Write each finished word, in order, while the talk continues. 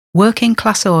Working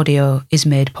Class Audio is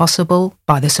made possible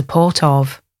by the support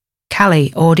of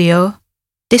Kali Audio,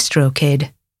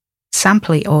 DistroKid,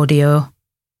 Sampley Audio,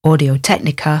 Audio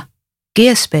Technica,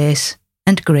 Gearspace,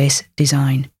 and Grace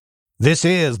Design. This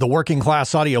is the Working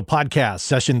Class Audio Podcast,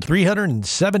 session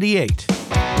 378.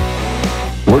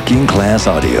 Working Class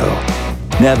Audio,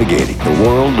 navigating the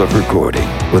world of recording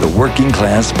with a working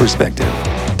class perspective.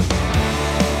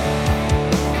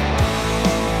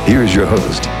 Here's your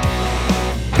host,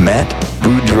 Matt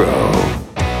Boudreau.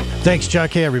 Thanks,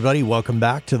 Chuck. Hey, everybody. Welcome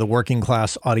back to the Working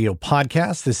Class Audio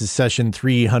Podcast. This is session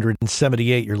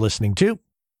 378 you're listening to.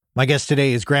 My guest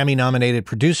today is Grammy-nominated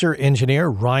producer, engineer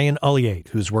Ryan Ulyate,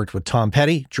 who's worked with Tom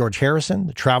Petty, George Harrison,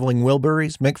 the Traveling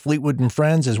Wilburys, Mick Fleetwood and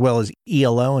Friends, as well as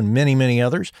ELO and many, many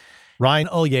others. Ryan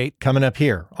Ulyate coming up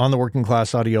here on the Working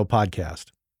Class Audio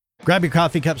Podcast. Grab your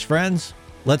coffee cups, friends.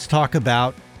 Let's talk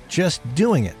about just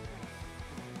doing it.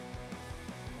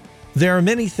 There are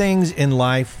many things in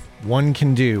life one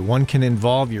can do, one can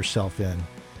involve yourself in.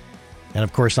 And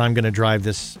of course, I'm going to drive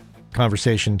this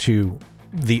conversation to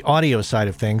the audio side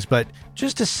of things, but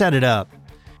just to set it up,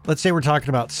 let's say we're talking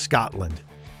about Scotland.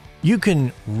 You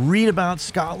can read about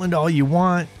Scotland all you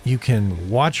want. You can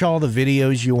watch all the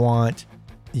videos you want.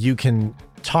 You can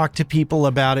talk to people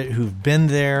about it who've been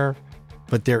there,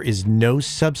 but there is no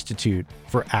substitute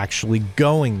for actually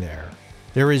going there.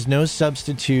 There is no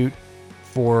substitute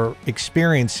for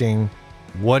experiencing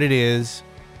what it is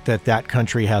that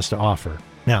country has to offer.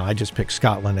 Now, I just picked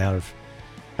Scotland out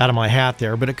of my hat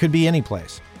there, but it could be any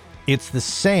place. It's the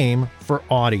same for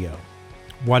audio.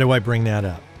 Why do I bring that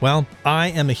up? Well, I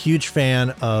am a huge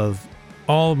fan of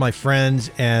all of my friends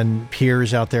and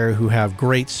peers out there who have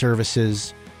great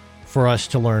services for us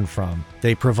to learn from.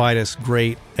 They provide us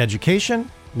great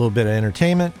education, a little bit of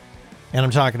entertainment, and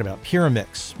I'm talking about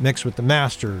Pyramix, Mix with the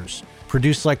Masters,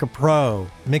 Produce Like a Pro,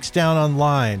 Mix Down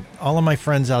Online, all of my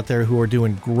friends out there who are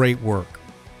doing great work.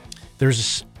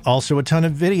 There's also a ton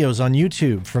of videos on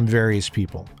YouTube from various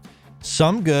people.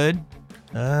 Some good,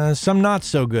 some not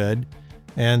so good,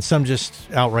 and some just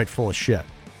outright full of shit.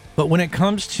 But when it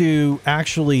comes to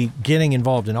actually getting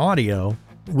involved in audio,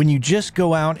 when you just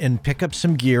go out and pick up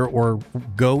some gear or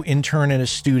go intern in a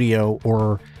studio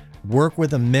or work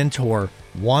with a mentor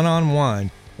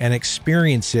one-on-one and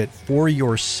experience it for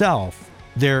yourself,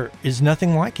 there is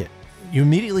nothing like it. You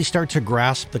immediately start to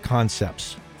grasp the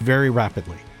concepts very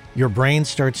rapidly. Your brain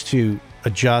starts to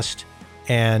adjust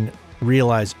and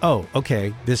realize, oh,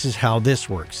 okay, this is how this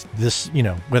works. This,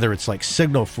 whether it's like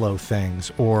signal flow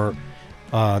things or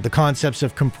the concepts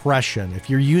of compression. If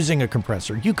you're using a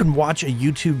compressor, you can watch a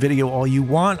YouTube video all you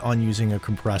want on using a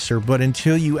compressor, but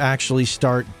until you actually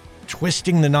start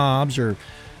twisting the knobs or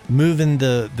moving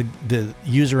the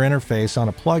user interface on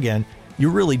a plugin, you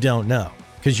really don't know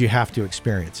because you have to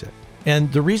experience it.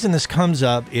 And the reason this comes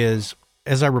up is,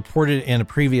 as I reported in a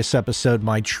previous episode,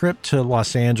 my trip to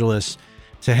Los Angeles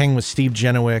to hang with Steve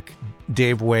Genowick,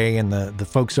 Dave Way, and the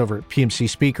folks over at PMC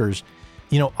Speakers,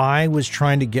 I was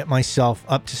trying to get myself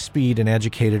up to speed and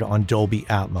educated on Dolby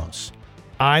Atmos.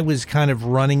 I was kind of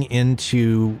running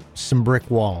into some brick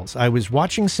walls. I was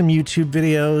watching some YouTube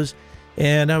videos,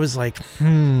 and I was like,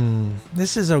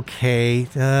 this is okay.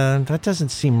 That doesn't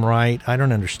seem right. I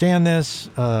don't understand this.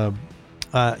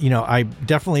 I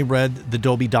definitely read the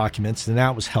Dolby documents, and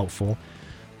that was helpful.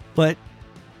 But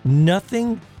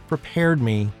nothing prepared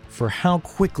me for how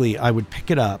quickly I would pick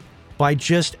it up by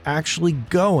just actually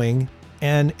going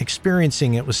and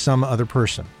experiencing it with some other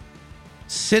person.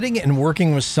 Sitting and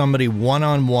working with somebody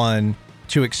one-on-one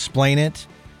to explain it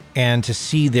and to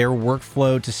see their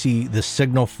workflow, to see the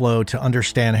signal flow, to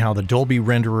understand how the Dolby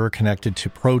renderer connected to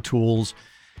Pro Tools,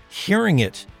 hearing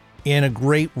it in a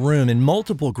great room, in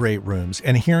multiple great rooms,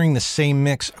 and hearing the same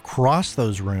mix across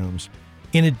those rooms,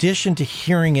 in addition to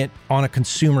hearing it on a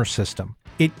consumer system,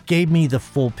 it gave me the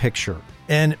full picture.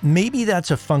 And maybe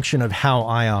that's a function of how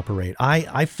I operate.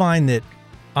 I find that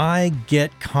I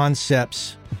get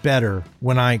concepts better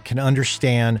when I can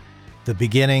understand the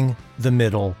beginning, the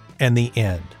middle, and the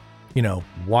end.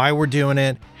 Why we're doing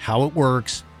it, how it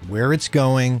works, where it's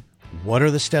going, what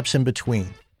are the steps in between.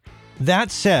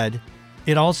 That said,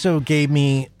 it also gave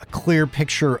me a clear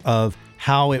picture of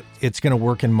how it's going to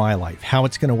work in my life, how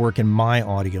it's going to work in my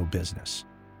audio business.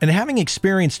 And having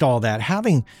experienced all that,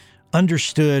 having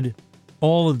understood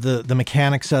all of the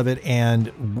mechanics of it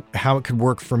and how it could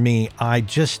work for me, I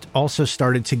just also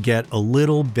started to get a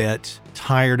little bit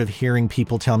tired of hearing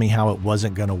people tell me how it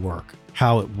wasn't going to work,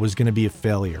 how it was going to be a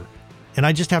failure. And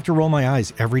I just have to roll my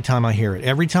eyes every time I hear it.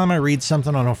 Every time I read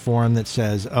something on a forum that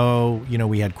says,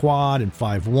 we had quad and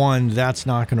 5.1, that's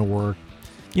not going to work.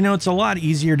 It's a lot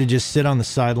easier to just sit on the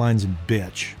sidelines and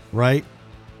bitch right?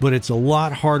 But it's a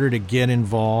lot harder to get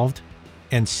involved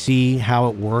and see how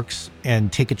it works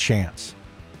and take a chance.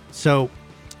 So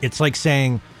it's like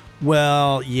saying,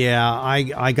 well, yeah,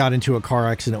 I got into a car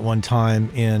accident one time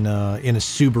in a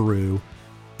Subaru,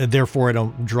 therefore I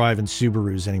don't drive in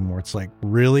Subarus anymore. It's like,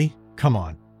 really? Come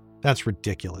on. That's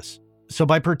ridiculous. So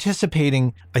by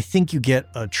participating, I think you get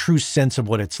a true sense of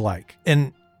what it's like.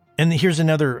 And here's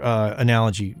another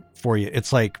analogy for you.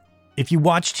 It's like if you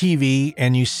watch TV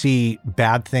and you see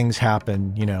bad things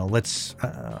happen, let's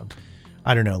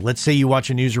say you watch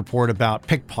a news report about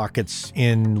pickpockets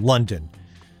in London.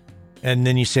 And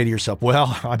then you say to yourself,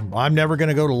 well, I'm never going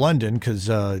to go to London because,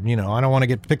 I don't want to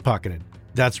get pickpocketed.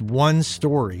 That's one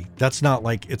story. That's not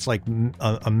like it's like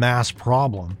a mass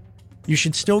problem. You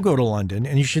should still go to London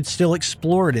and you should still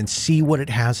explore it and see what it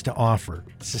has to offer.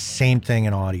 It's the same thing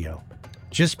in audio.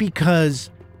 Just because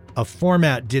a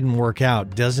format didn't work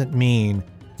out doesn't mean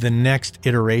the next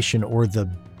iteration or the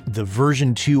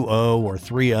version 2.0 or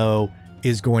 3.0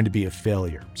 is going to be a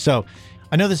failure. So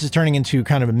I know this is turning into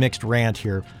kind of a mixed rant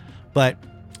here, but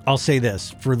I'll say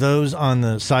this. For those on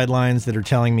the sidelines that are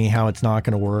telling me how it's not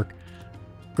going to work,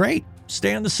 great.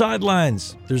 Stay on the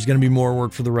sidelines. There's going to be more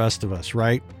work for the rest of us,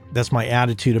 right? That's my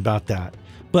attitude about that.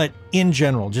 But in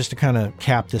general, just to kind of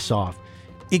cap this off,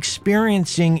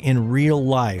 experiencing in real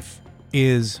life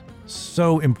is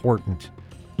so important.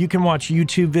 You can watch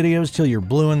YouTube videos till you're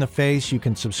blue in the face. You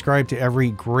can subscribe to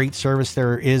every great service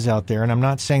there is out there. And I'm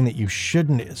not saying that you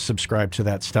shouldn't subscribe to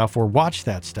that stuff or watch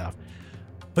that stuff,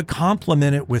 but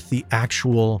complement it with the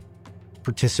actual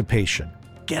participation.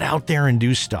 Get out there and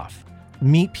do stuff.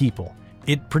 Meet people.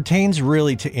 It pertains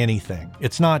really to anything.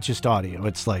 It's not just audio.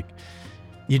 It's like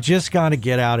you just got to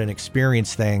get out and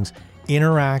experience things,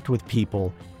 interact with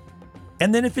people.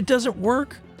 And then if it doesn't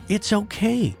work, it's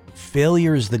okay.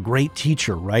 Failure is the great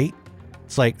teacher, right?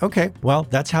 It's like, okay, well,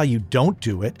 that's how you don't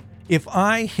do it. If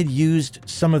I had used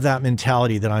some of that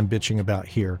mentality that I'm bitching about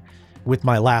here with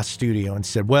my last studio and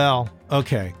said, well,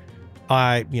 okay,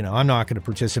 I'm not going to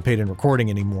participate in recording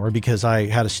anymore because I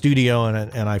had a studio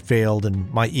and I failed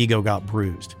and my ego got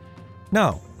bruised.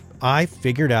 No, I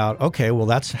figured out, okay, well,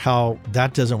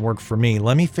 that doesn't work for me.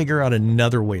 Let me figure out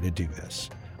another way to do this.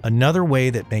 Another way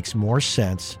that makes more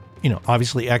sense,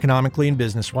 obviously economically and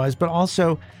business-wise, but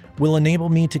also will enable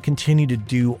me to continue to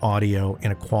do audio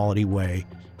in a quality way,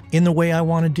 in the way I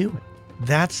want to do it.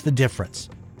 That's the difference.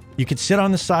 You could sit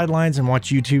on the sidelines and watch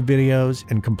YouTube videos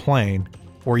and complain,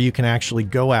 or you can actually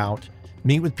go out,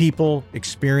 meet with people,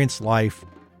 experience life,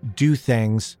 do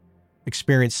things,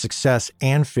 experience success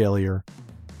and failure,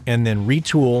 and then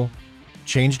retool,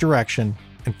 change direction,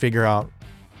 and figure out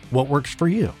what works for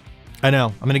you. I know,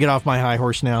 I'm going to get off my high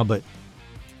horse now, but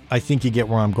I think you get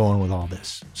where I'm going with all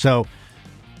this. So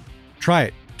try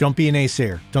it. Don't be a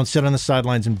naysayer. Don't sit on the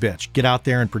sidelines and bitch. Get out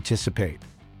there and participate.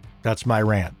 That's my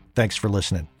rant. Thanks for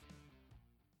listening.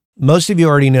 Most of you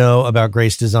already know about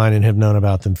Grace Design and have known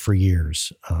about them for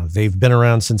years. They've been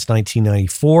around since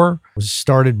 1994. It was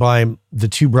started by the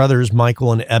two brothers,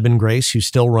 Michael and Eben Grace, who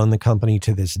still run the company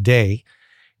to this day.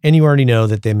 And you already know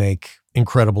that they make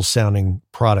incredible sounding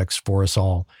products for us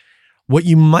all. What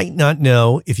you might not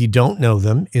know if you don't know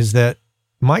them is that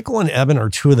Michael and Eben are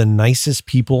two of the nicest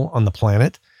people on the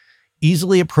planet,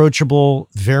 easily approachable,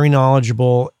 very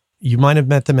knowledgeable. You might have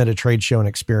met them at a trade show and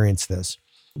experienced this.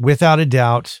 Without a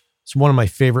doubt, it's one of my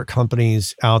favorite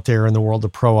companies out there in the world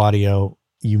of pro audio.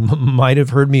 You might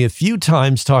have heard me a few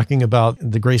times talking about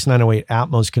the Grace 908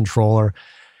 Atmos controller.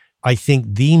 I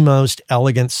think the most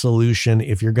elegant solution,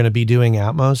 if you're going to be doing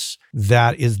Atmos,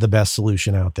 that is the best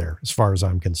solution out there, as far as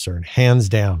I'm concerned, hands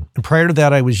down. And prior to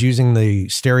that, I was using the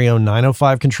Stereo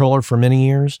 905 controller for many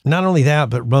years. Not only that,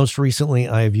 but most recently,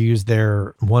 I've used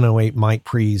their 108 mic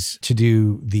pre's to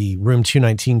do the Room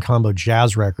 219 combo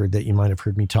jazz record that you might have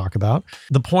heard me talk about.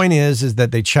 The point is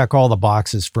that they check all the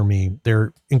boxes for me.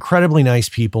 They're incredibly nice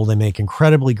people. They make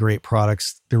incredibly great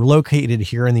products. They're located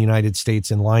here in the United States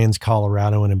in Lyons,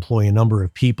 Colorado, and employ a number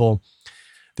of people.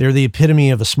 They're the epitome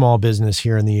of a small business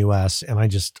here in the US, and I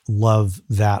just love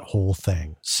that whole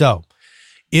thing. So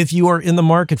if you are in the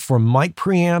market for mic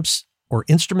preamps or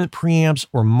instrument preamps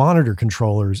or monitor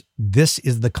controllers, this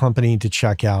is the company to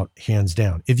check out, hands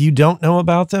down. If you don't know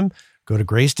about them, go to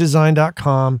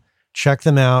gracedesign.com, check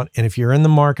them out. And if you're in the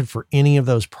market for any of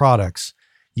those products,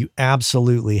 you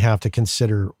absolutely have to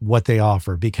consider what they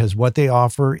offer, because what they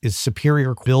offer is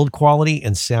superior build quality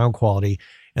and sound quality.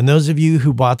 And those of you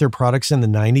who bought their products in the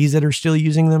 90s that are still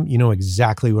using them, you know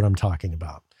exactly what I'm talking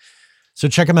about. So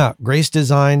check them out,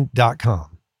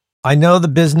 gracedesign.com. I know the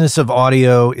business of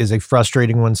audio is a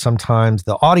frustrating one sometimes.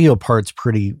 The audio part's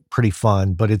pretty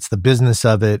fun, but it's the business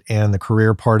of it and the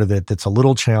career part of it that's a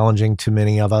little challenging to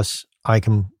many of us. I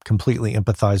can completely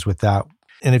empathize with that.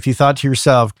 And if you thought to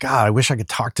yourself, God, I wish I could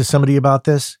talk to somebody about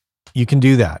this, you can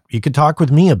do that. You could talk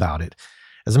with me about it.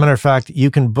 As a matter of fact, you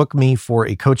can book me for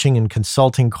a coaching and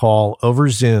consulting call over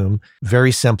Zoom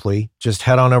very simply. Just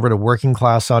head on over to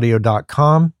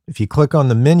workingclassaudio.com. If you click on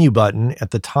the menu button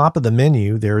at the top of the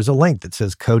menu, there is a link that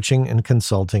says Coaching and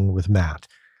Consulting with Matt.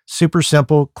 Super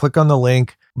simple. Click on the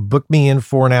link, book me in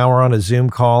for an hour on a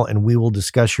Zoom call, and we will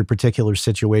discuss your particular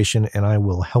situation, and I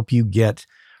will help you get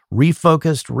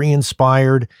refocused,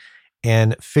 re-inspired,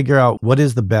 and figure out what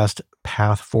is the best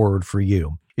path forward for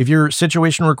you. If your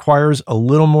situation requires a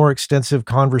little more extensive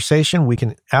conversation, we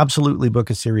can absolutely book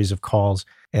a series of calls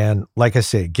and, like I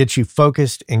say, get you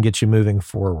focused and get you moving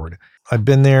forward. I've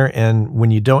been there, and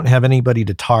when you don't have anybody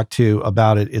to talk to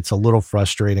about it, it's a little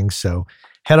frustrating. So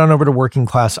head on over to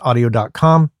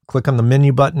workingclassaudio.com, click on the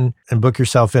menu button, and book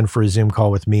yourself in for a Zoom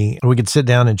call with me. And we can sit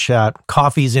down and chat,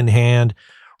 coffees in hand,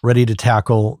 ready to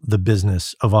tackle the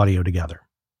business of audio together.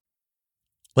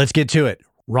 Let's get to it.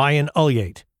 Ryan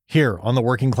Ulyate, here on the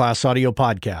Working Class Audio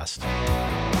Podcast.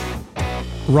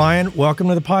 Ryan, welcome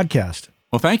to the podcast.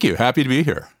 Well, thank you. Happy to be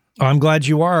here. I'm glad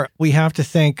you are. We have to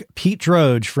thank Pete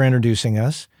Droge for introducing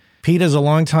us. Pete is a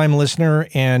longtime listener,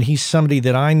 and he's somebody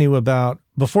that I knew about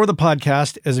before the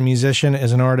podcast as a musician,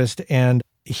 as an artist, and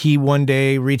he one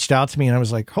day reached out to me, and I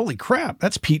was like, holy crap,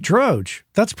 that's Pete Droge.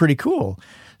 That's pretty cool.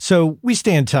 So we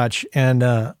stay in touch, and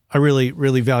I really,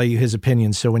 really value his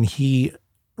opinion. So when he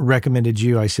recommended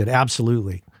you, I said,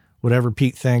 absolutely. Whatever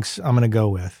Pete thinks, I'm going to go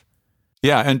with.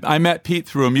 Yeah, and I met Pete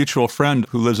through a mutual friend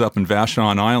who lives up in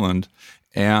Vashon Island.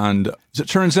 And as it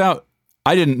turns out,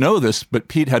 I didn't know this, but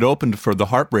Pete had opened for the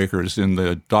Heartbreakers in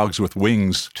the Dogs with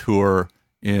Wings tour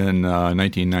in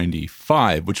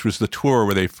 1995, which was the tour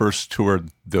where they first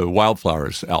toured the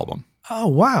Wildflowers album. Oh,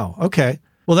 wow. Okay.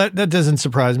 Well, that doesn't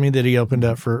surprise me that he opened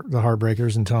up for the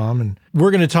Heartbreakers and Tom. And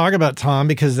we're going to talk about Tom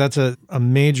because that's a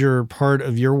major part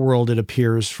of your world, it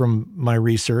appears, from my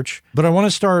research. But I want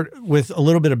to start with a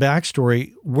little bit of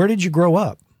backstory. Where did you grow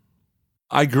up?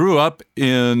 I grew up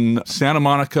in Santa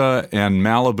Monica and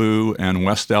Malibu and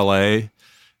West LA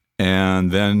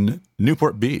and then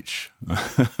Newport Beach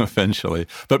eventually.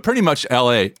 But pretty much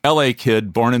LA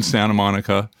kid, born in Santa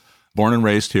Monica, born and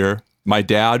raised here. My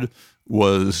dad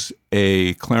was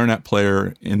a clarinet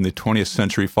player in the 20th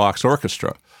Century Fox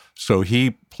Orchestra. So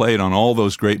he played on all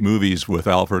those great movies with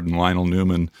Alfred and Lionel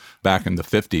Newman back in the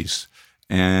 50s.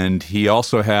 And he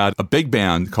also had a big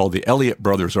band called the Elliott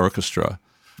Brothers Orchestra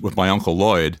with my Uncle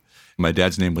Lloyd. My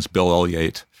dad's name was Bill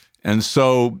Ulyate. And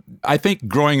so I think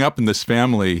growing up in this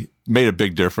family made a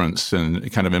big difference and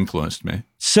it kind of influenced me.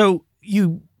 So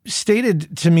you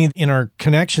stated to me in our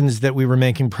connections that we were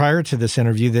making prior to this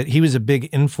interview that he was a big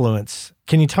influence.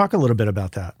 Can you talk a little bit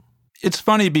about that? It's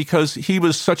funny because he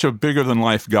was such a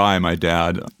bigger-than-life guy, my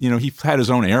dad. You know, he had his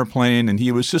own airplane, and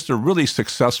he was just a really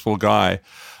successful guy.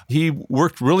 He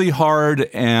worked really hard,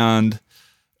 and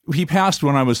he passed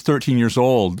when I was 13 years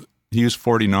old. He was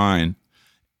 49.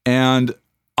 And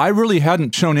I really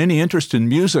hadn't shown any interest in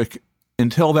music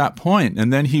until that point.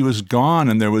 And then he was gone,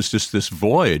 and there was just this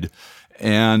void.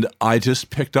 And I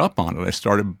just picked up on it. I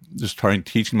started just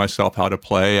teaching myself how to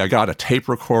play. I got a tape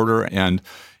recorder, and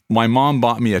my mom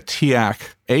bought me a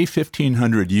TIAC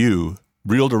A1500U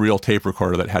reel-to-reel tape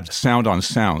recorder that had sound on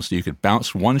sound, so you could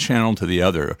bounce one channel to the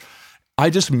other.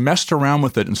 I just messed around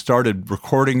with it and started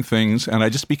recording things, and I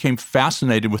just became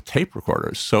fascinated with tape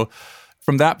recorders. So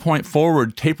from that point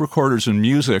forward, tape recorders and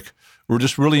music were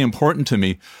just really important to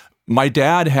me. My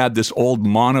dad had this old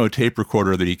mono tape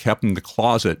recorder that he kept in the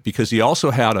closet because he also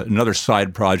had another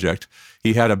side project.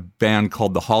 He had a band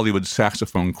called the Hollywood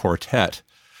Saxophone Quartet,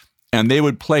 and they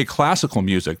would play classical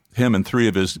music, him and three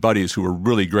of his buddies who were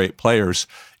really great players,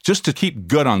 just to keep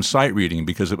good on sight reading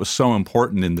because it was so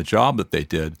important in the job that they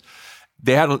did.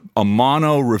 They had a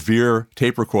mono Revere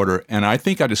tape recorder, and I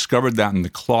think I discovered that in the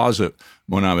closet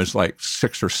when I was like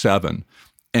 6 or 7.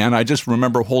 And I just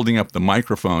remember holding up the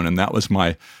microphone, and that was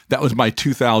my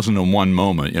 2001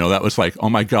 moment. You know, that was like, oh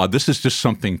my God, this is just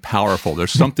something powerful.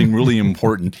 There's something really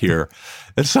important here.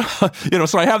 And so,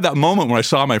 so I have that moment when I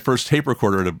saw my first tape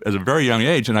recorder at a very young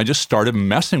age, and I just started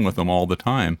messing with them all the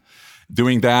time.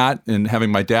 Doing that and having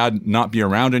my dad not be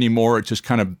around anymore, it just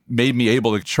kind of made me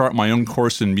able to chart my own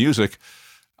course in music.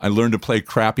 I learned to play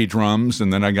crappy drums,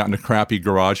 and then I got into crappy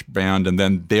garage band, and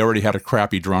then they already had a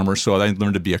crappy drummer, so I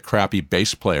learned to be a crappy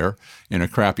bass player in a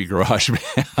crappy garage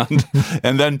band.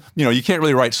 And then, you can't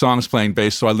really write songs playing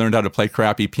bass, so I learned how to play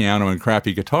crappy piano and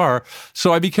crappy guitar.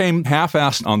 So I became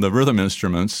half-assed on the rhythm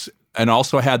instruments, and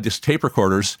also had these tape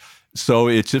recorders, so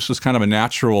it just was kind of a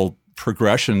natural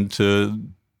progression to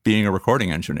being a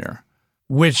recording engineer.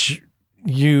 Which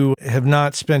you have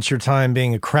not spent your time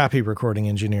being a crappy recording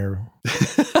engineer.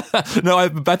 No, I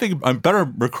think I'm a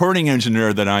better recording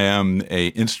engineer than I am a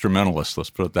instrumentalist, let's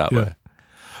put it that way.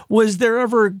 Was there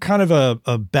ever kind of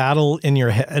a battle in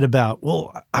your head about,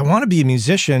 well, I want to be a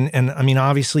musician, and I mean,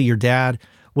 obviously your dad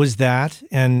was that,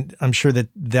 and I'm sure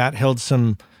that held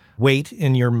some weight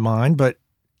in your mind, but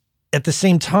at the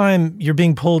same time, you're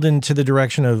being pulled into the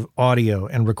direction of audio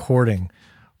and recording.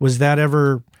 Was that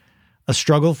ever a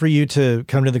struggle for you to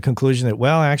come to the conclusion that,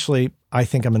 well, actually, I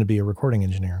think I'm going to be a recording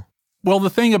engineer? Well, the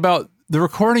thing about the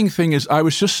recording thing is I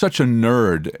was just such a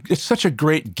nerd. It's such a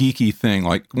great geeky thing.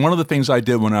 Like one of the things I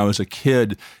did when I was a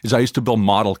kid is I used to build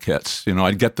model kits.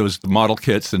 I'd get those model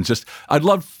kits and I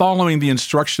loved following the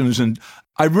instructions. And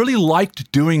I really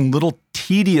liked doing little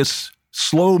tedious,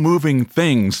 slow-moving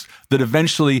things that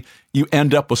eventually you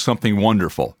end up with something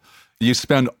wonderful. You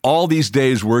spend all these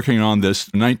days working on this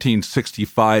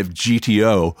 1965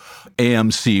 GTO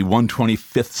AMC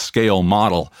 125th scale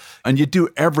model, and you do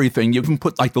everything. You can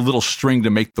put like the little string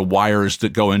to make the wires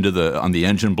that go into on the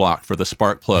engine block for the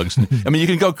spark plugs. I mean, you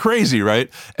can go crazy, right?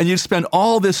 And you spend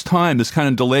all this time, this kind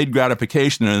of delayed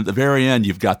gratification, and at the very end,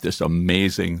 you've got this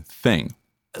amazing thing.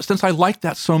 Since I liked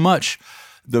that so much,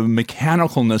 the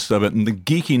mechanicalness of it and the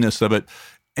geekiness of it,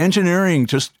 engineering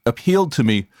just appealed to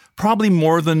me, probably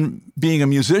more than being a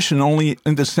musician, only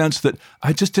in the sense that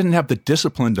I just didn't have the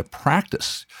discipline to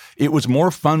practice. It was more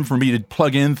fun for me to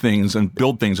plug in things and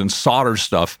build things and solder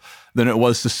stuff than it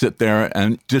was to sit there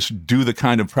and just do the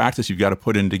kind of practice you've got to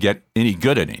put in to get any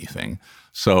good at anything.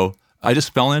 So I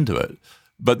just fell into it.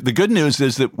 But the good news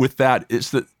is that with that,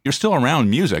 it's that you're still around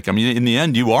music. I mean, in the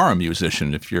end, you are a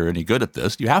musician. If you're any good at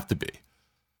this, you have to be.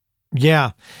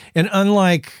 Yeah. And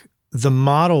unlike the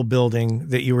model building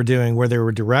that you were doing where there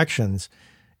were directions,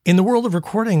 in the world of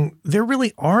recording, there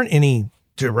really aren't any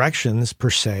directions per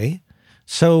se.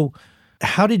 So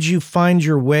how did you find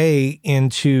your way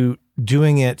into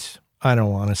doing it, I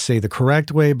don't want to say the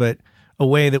correct way, but a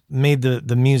way that made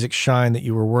the music shine that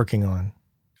you were working on?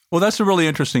 Well, that's a really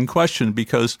interesting question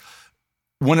because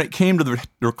when it came to the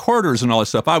recorders and all this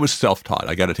stuff, I was self-taught.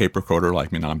 I got a tape recorder,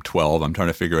 I'm 12, I'm trying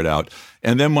to figure it out.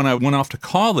 And then when I went off to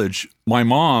college, my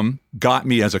mom got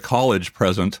me as a college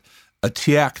present a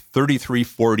TIAC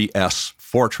 3340S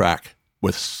 4-track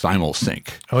with Simulsync.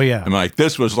 Oh, yeah. I'm like,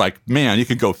 this was like, man, you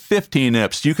could go 15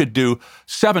 IPs. You could do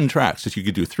 7 tracks. So you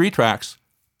could do 3 tracks,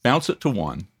 bounce it to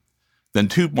 1, then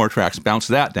 2 more tracks, bounce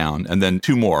that down, and then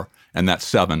 2 more, and that's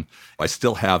 7. I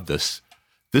still have this.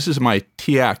 This is my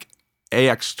TIAC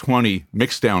AX20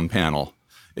 mixdown panel.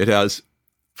 It has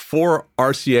 4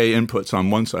 RCA inputs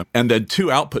on one side and then 2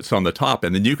 outputs on the top.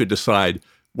 And then you could decide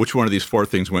which one of these 4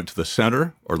 things went to the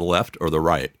center or the left or the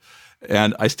right.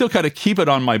 And I still kind of keep it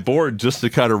on my board just to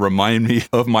kind of remind me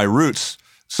of my roots.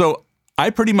 So I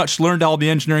pretty much learned all the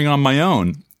engineering on my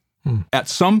own. At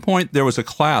some point, there was a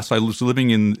class. I was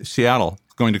living in Seattle,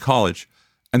 going to college,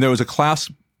 and there was a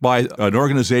class by an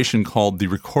organization called the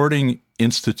Recording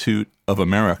Institute of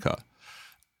America.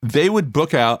 They would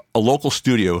book out a local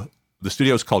studio. The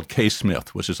studio is called K.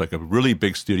 Smith, which is like a really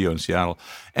big studio in Seattle.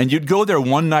 And you'd go there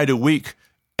one night a week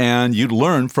and you'd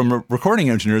learn from recording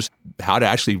engineers how to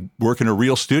actually work in a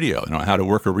real studio, how to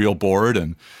work a real board.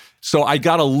 And so I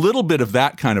got a little bit of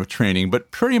that kind of training,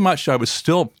 but pretty much I was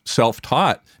still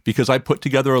self-taught because I put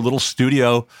together a little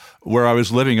studio where I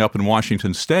was living up in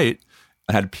Washington State.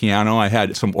 I had a piano, I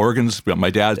had some organs. My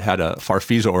dad had a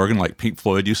Farfisa organ like Pink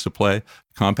Floyd used to play,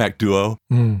 compact duo,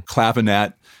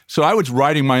 clavinet. So I was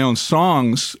writing my own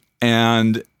songs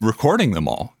and recording them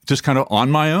all, just kind of on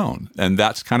my own. And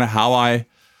that's kind of how I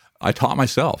taught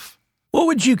myself. What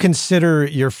would you consider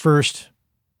your first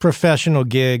professional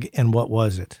gig, and what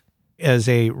was it as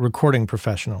a recording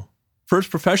professional? First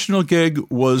professional gig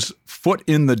was foot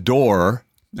in the door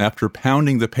after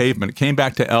pounding the pavement. Came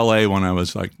back to LA when I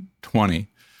was like 20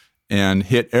 and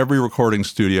hit every recording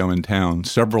studio in town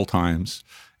several times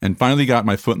and finally got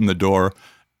my foot in the door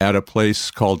at a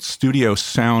place called Studio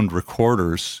Sound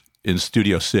Recorders in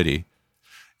Studio City.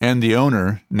 And the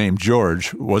owner, named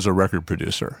George, was a record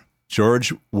producer.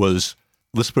 George was,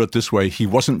 let's put it this way, he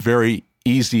wasn't very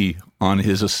easy on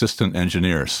his assistant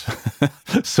engineers.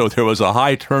 So there was a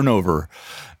high turnover.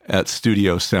 at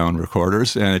Studio Sound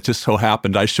Recorders. And it just so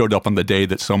happened I showed up on the day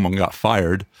that someone got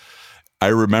fired. I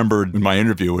remembered my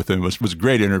interview with him, was a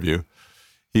great interview.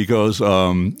 He goes,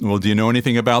 well, do you know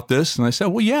anything about this? And I said,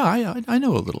 well, yeah, I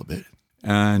know a little bit.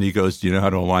 And he goes, do you know how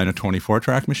to align a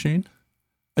 24-track machine?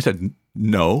 I said,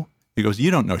 no. He goes, you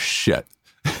don't know shit.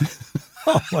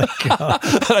 Oh, my God.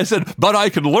 And I said, but I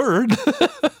can learn.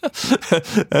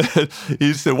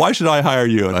 He said, why should I hire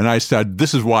you? And I said,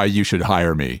 this is why you should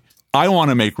hire me. I want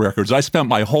to make records. I spent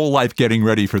my whole life getting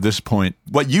ready for this point.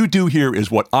 What you do here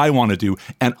is what I want to do,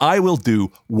 and I will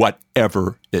do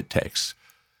whatever it takes.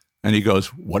 And he goes,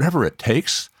 whatever it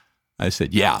takes? I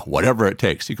said, yeah, whatever it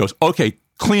takes. He goes, okay,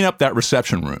 clean up that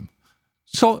reception room.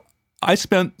 So I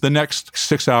spent the next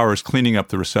 6 hours cleaning up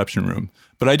the reception room,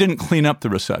 but I didn't clean up the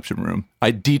reception room.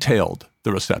 I detailed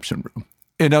the reception room.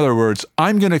 In other words,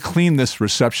 I'm going to clean this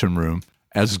reception room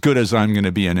as good as I'm going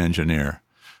to be an engineer.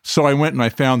 So I went and I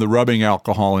found the rubbing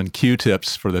alcohol and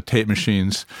Q-tips for the tape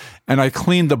machines, and I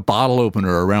cleaned the bottle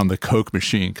opener around the Coke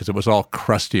machine because it was all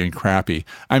crusty and crappy.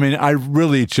 I mean, I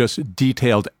really just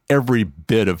detailed every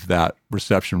bit of that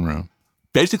reception room.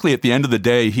 Basically, at the end of the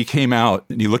day, he came out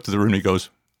and he looked at the room and he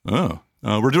goes,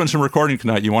 we're doing some recording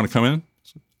tonight. You want to come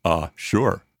in?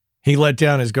 Sure. He let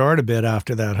down his guard a bit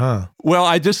after that, huh? Well,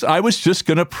 I was just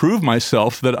going to prove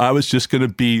myself that I was just going to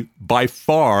be by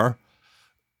far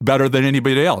better than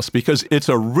anybody else, because it's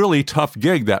a really tough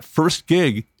gig. That first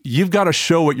gig, you've got to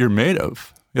show what you're made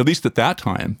of, at least at that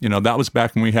time. You know, that was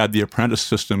back when we had the apprentice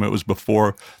system. It was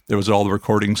before there was all the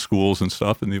recording schools and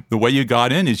stuff. And the way you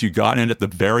got in is you got in at the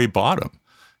very bottom,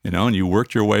 you know, and you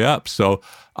worked your way up. So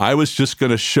I was just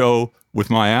going to show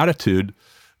with my attitude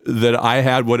that I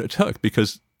had what it took,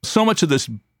 because so much of this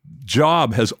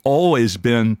job has always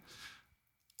been,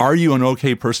 are you an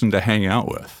okay person to hang out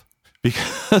with?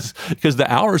 Because the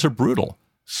hours are brutal.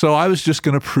 So I was just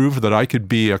going to prove that I could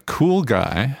be a cool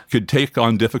guy, could take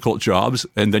on difficult jobs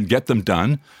and then get them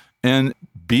done, and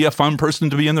be a fun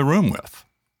person to be in the room with.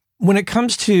 When it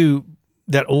comes to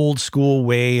that old school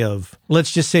way of, let's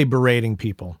just say, berating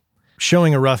people,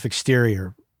 showing a rough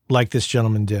exterior like this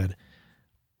gentleman did,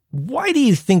 why do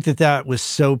you think that was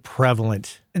so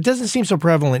prevalent? It doesn't seem so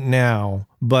prevalent now,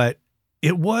 but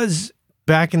it was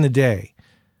back in the day.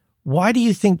 Why do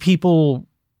you think people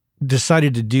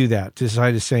decided to do that,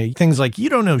 decided to say things like, you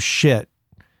don't know shit?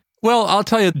 Well, I'll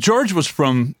tell you, George was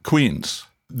from Queens.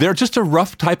 They're just a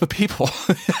rough type of people.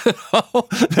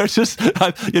 They're just,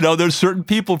 there's certain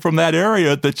people from that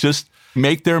area that just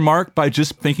make their mark by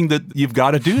just thinking that you've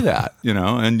got to do that,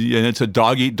 and it's a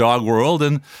dog-eat-dog world,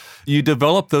 and you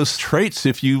develop those traits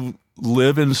if you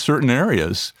live in certain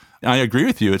areas. I agree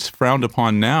with you. It's frowned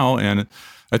upon now, and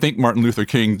I think Martin Luther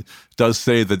King does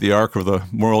say that the arc of the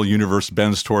moral universe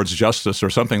bends towards justice or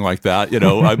something like that.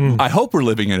 I hope we're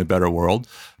living in a better world.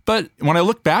 But when I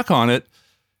look back on it,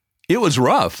 it was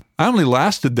rough. I only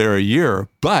lasted there a year,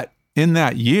 but in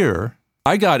that year,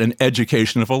 I got an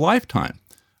education of a lifetime.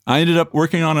 I ended up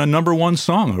working on a #1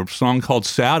 song, a song called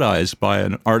Sad Eyes by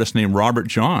an artist named Robert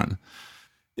John.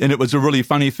 And it was a really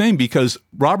funny thing because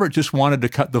Robert just wanted to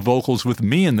cut the vocals with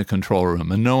me in the control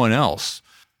room and no one else.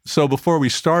 So before we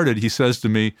started, he says to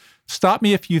me, stop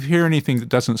me if you hear anything that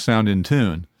doesn't sound in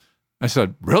tune. I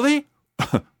said, really?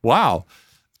 Wow.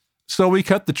 So we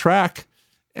cut the track,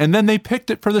 and then they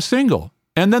picked it for the single.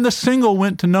 And then the single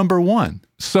went to #1.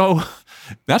 So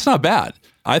that's not bad.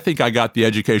 I think I got the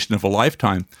education of a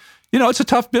lifetime. It's a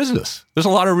tough business. There's a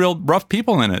lot of real rough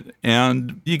people in it,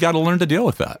 and you got to learn to deal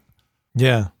with that.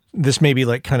 Yeah. This may be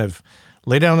like kind of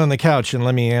lay down on the couch and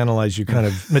let me analyze you kind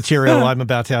of material I'm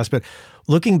about to ask, but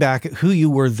looking back at who you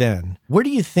were then, where do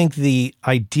you think the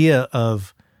idea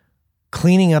of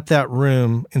cleaning up that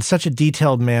room in such a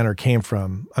detailed manner came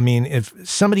from? I mean, if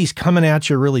somebody's coming at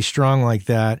you really strong like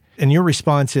that, and your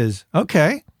response is,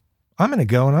 okay, I'm going to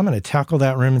go and I'm going to tackle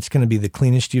that room. It's going to be the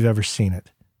cleanest you've ever seen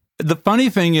it. The funny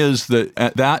thing is that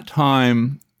at that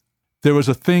time, there was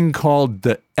a thing called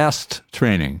the EST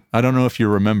training. I don't know if you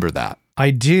remember that.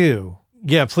 I do.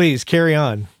 Yeah, please carry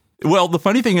on. Well, the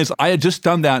funny thing is I had just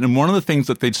done that, and one of the things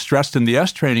that they'd stressed in the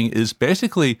EST training is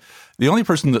basically the only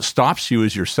person that stops you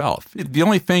is yourself. The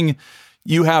only thing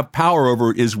you have power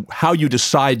over is how you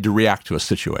decide to react to a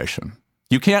situation.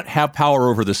 You can't have power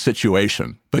over the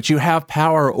situation, but you have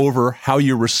power over how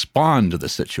you respond to the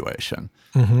situation.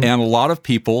 Mm-hmm. And a lot of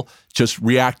people just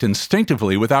react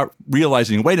instinctively without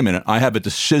realizing, wait a minute, I have a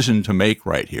decision to make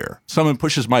right here. Someone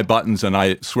pushes my buttons and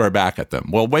I swear back at them.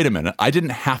 Well, wait a minute, I didn't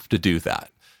have to do that.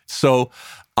 So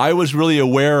I was really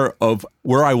aware of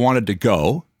where I wanted to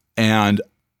go, and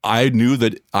I knew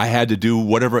that I had to do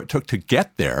whatever it took to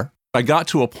get there. I got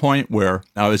to a point where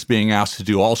I was being asked to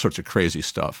do all sorts of crazy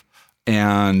stuff.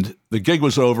 And the gig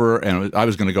was over and I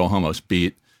was going to go home. I was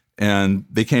beat. And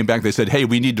they came back. They said, hey,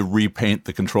 we need to repaint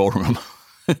the control room.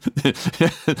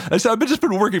 I said, I've just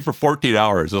been working for 14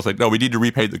 hours. I was like, no, we need to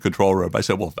repaint the control room. I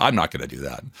said, well, I'm not going to do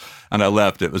that. And I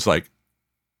left. It was like,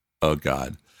 oh,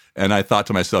 God. And I thought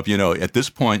to myself, at this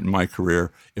point in my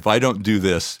career, if I don't do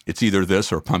this, it's either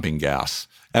this or pumping gas.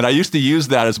 And I used to use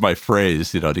that as my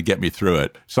phrase, to get me through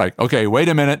it. It's like, okay, wait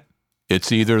a minute.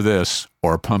 It's either this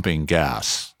or pumping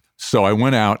gas. So I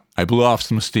went out, I blew off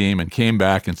some steam and came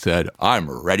back and said, I'm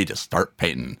ready to start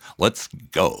painting. Let's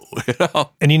go.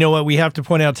 And you know what? We have to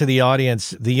point out to the audience,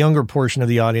 the younger portion of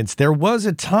the audience, there was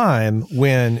a time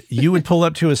when you would pull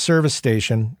up to a service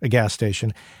station, a gas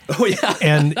station. Oh, yeah.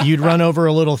 And you'd run over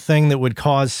a little thing that would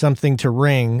cause something to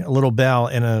ring, a little bell,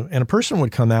 and a person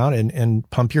would come out and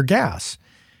pump your gas.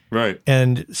 Right.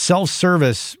 And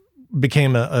self-service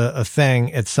became a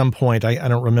thing at some point. I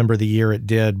don't remember the year it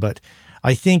did, but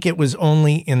I think it was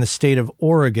only in the state of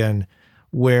Oregon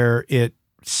where it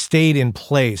stayed in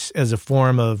place as a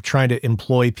form of trying to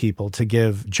employ people to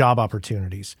give job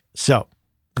opportunities. So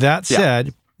that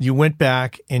said, you went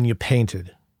back and you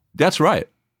painted. That's right.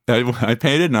 I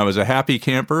painted and I was a happy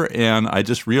camper. And I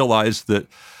just realized that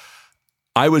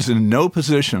I was in no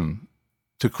position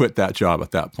to quit that job at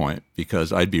that point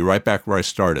because I'd be right back where I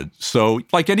started. So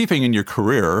like anything in your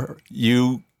career,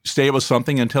 you stay with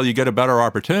something until you get a better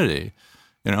opportunity.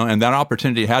 And that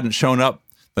opportunity hadn't shown up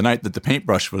the night that the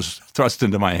paintbrush was thrust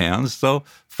into my hands. So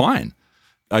fine.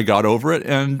 I got over it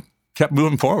and kept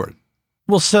moving forward.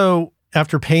 Well, so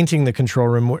after painting the control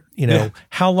room,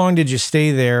 how long did you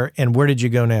stay there and where did you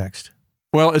go next?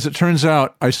 Well, as it turns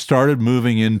out, I started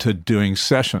moving into doing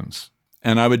sessions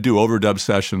and I would do overdub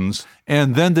sessions.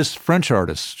 And then this French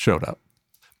artist showed up.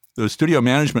 The studio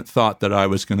management thought that I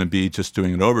was going to be just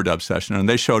doing an overdub session and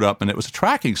they showed up and it was a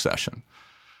tracking session.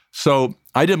 So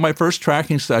I did my first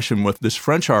tracking session with this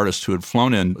French artist who had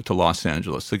flown in to Los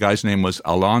Angeles. The guy's name was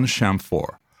Alain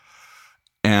Chamfort.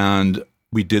 And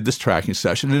we did this tracking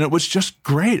session, and it was just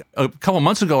great. A couple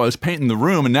months ago, I was painting the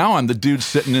room, and now I'm the dude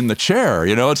sitting in the chair.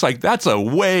 It's like, that's a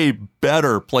way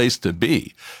better place to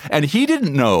be. And he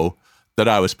didn't know that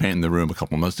I was painting the room a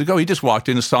couple months ago. He just walked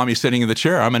in and saw me sitting in the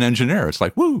chair. I'm an engineer. It's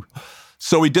like, woo.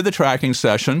 So we did the tracking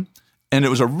session. And it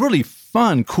was a really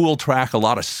fun, cool track, a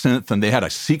lot of synth, and they had a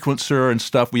sequencer and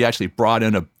stuff. We actually brought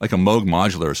in a Moog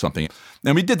modular or something.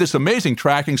 And we did this amazing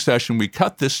tracking session. We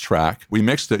cut this track, we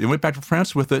mixed it, and went back to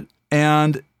France with it,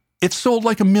 and it sold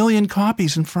like 1 million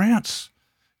copies in France.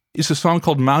 It's a song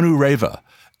called Manu Reva,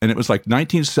 and it was like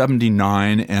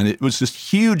 1979, and it was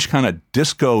this huge kind of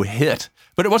disco hit.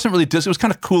 But it wasn't really disco, it was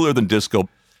kind of cooler than disco.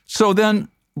 So then,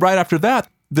 right after that,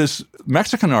 this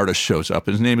Mexican artist shows up.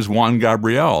 His name is Juan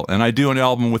Gabriel, and I do an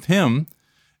album with him,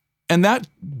 and that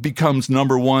becomes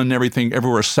number one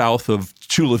everywhere south of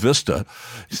Chula Vista.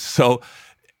 So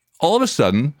all of a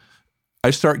sudden, I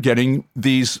start getting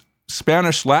these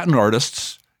Spanish Latin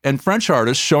artists and French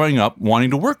artists showing up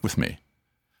wanting to work with me.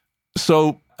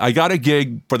 So I got a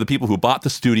gig for the people who bought the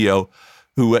studio,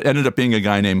 who ended up being a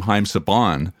guy named Haim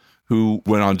Saban, who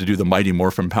went on to do the Mighty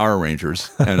Morphin Power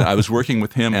Rangers. And I was working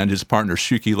with him and his partner,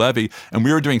 Shuki Levy, and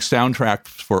we were doing soundtracks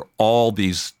for all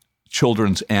these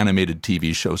children's animated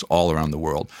TV shows all around the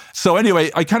world. So anyway,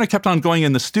 I kind of kept on going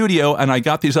in the studio, and I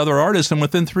got these other artists, and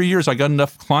within 3 years, I got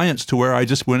enough clients to where I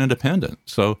just went independent.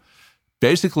 So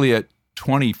basically at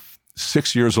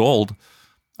 26 years old,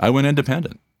 I went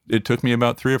independent. It took me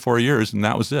about 3 or 4 years, and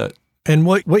that was it. And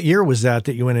what year was that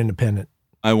you went independent?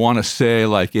 I want to say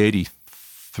like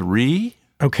 83.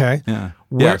 Okay. Yeah.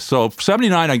 Yeah. So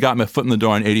 79, I got my foot in the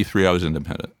door. In 83, I was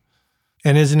independent.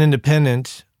 And as an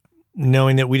independent,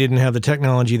 knowing that we didn't have the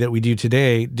technology that we do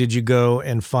today, did you go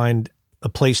and find a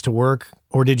place to work,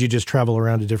 or did you just travel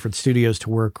around to different studios to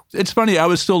work? It's funny. I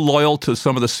was still loyal to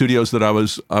some of the studios that I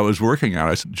was working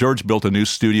at. George built a new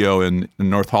studio in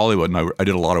North Hollywood, and I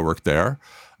did a lot of work there.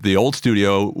 The old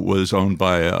studio was owned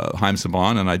by Haim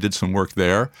Saban, and I did some work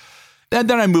there. And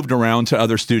then I moved around to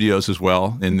other studios as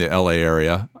well in the LA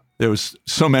area. There was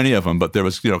so many of them, but there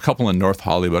was a couple in North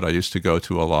Hollywood I used to go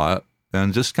to a lot,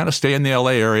 and just kind of stay in the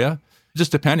LA area.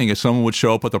 Just depending, if someone would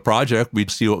show up with a project, we'd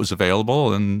see what was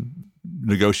available and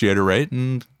negotiate a rate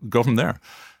and go from there.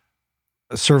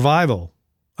 Survival.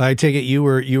 I take it you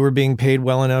were being paid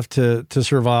well enough to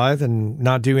survive and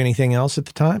not do anything else at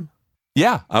the time?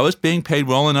 Yeah, I was being paid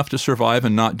well enough to survive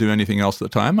and not do anything else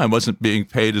at the time. I wasn't being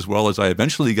paid as well as I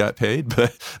eventually got paid,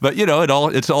 but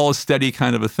it's all a steady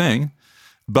kind of a thing.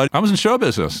 But I was in show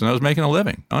business and I was making a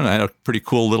living. I had a pretty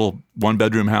cool little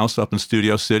 1-bedroom house up in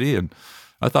Studio City, and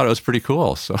I thought it was pretty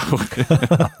cool. So,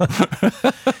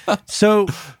 So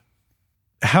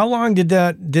how long did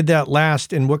that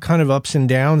last, and what kind of ups and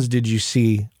downs did you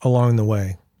see along the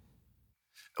way?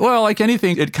 well, like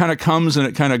anything, it kind of comes and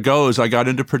it kind of goes. I got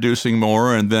into producing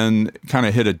more and then kind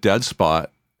of hit a dead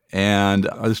spot. And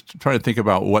I was trying to think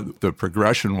about what the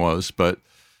progression was, but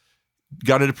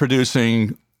got into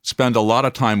producing, spent a lot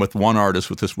of time with one artist,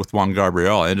 with Juan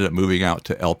Gabriel. I ended up moving out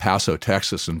to El Paso,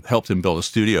 Texas, and helped him build a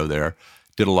studio there.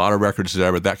 Did a lot of records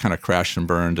there, but that kind of crashed and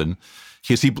burned. And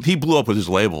he blew up with his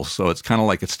labels, so it's kind of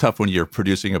like it's tough when you're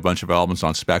producing a bunch of albums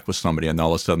on spec with somebody, and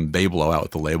all of a sudden they blow out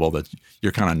with the label that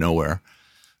you're kind of nowhere.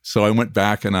 So I went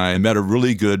back and I met a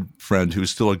really good friend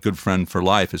who's still a good friend for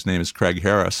life. His name is Craig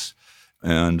Harris.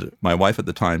 And my wife at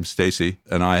the time, Stacy,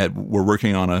 and I were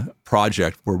working on a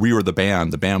project where we were the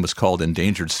band. The band was called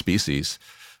Endangered Species.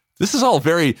 This is all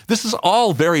very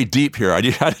deep here.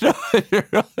 That's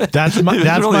really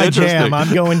my jam.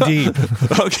 I'm going deep.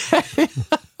 Okay.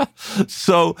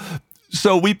 So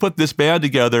we put this band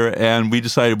together, and we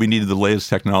decided we needed the latest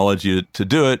technology to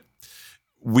do it.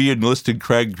 We enlisted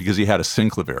Craig because he had a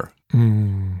synclavier.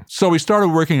 So we started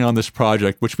working on this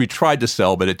project, which we tried to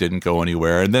sell, but it didn't go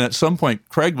anywhere. And then at some point,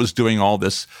 Craig was doing all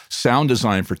this sound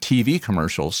design for TV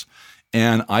commercials.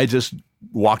 And I just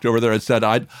walked over there and said,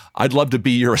 I'd love to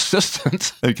be your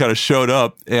assistant, and kind of showed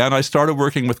up. And I started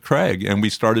working with Craig, and we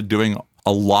started doing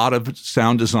a lot of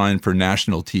sound design for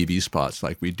national TV spots.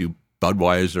 Like we do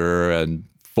Budweiser and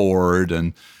Ford.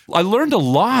 And I learned a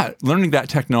lot learning that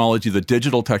technology, the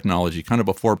digital technology, kind of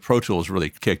before Pro Tools really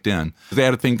kicked in. They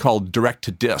had a thing called direct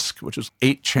to disc, which was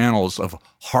 8 channels of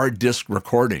hard disk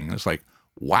recording. It's like,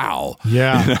 wow.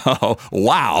 Yeah.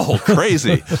 Wow,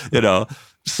 crazy,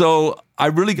 So I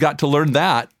really got to learn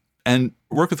that and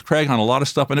work with Craig on a lot of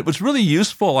stuff. And it was really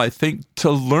useful, I think, to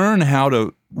learn how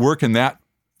to work in that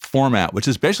format, which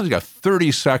is basically a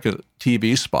 30-second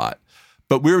TV spot.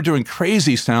 But we were doing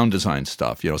crazy sound design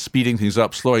stuff, speeding things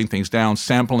up, slowing things down,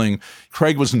 sampling.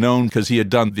 Craig was known because he had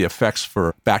done the effects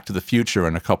for Back to the Future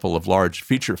and a couple of large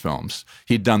feature films.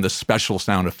 He'd done the special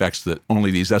sound effects that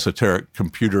only these esoteric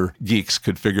computer geeks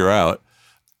could figure out.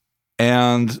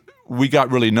 And we got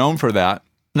really known for that.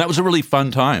 And that was a really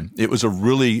fun time. It was a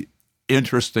really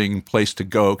interesting place to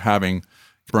go, having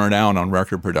burned out on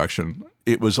record production.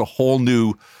 It was a whole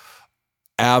new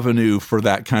avenue for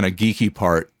that kind of geeky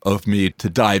part of me to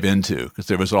dive into, because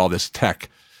there was all this tech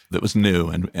that was new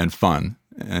and fun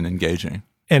and engaging.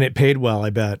 And it paid well, I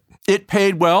bet. It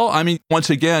paid well. I mean, once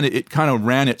again, it kind of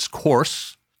ran its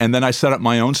course. And then I set up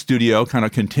my own studio, kind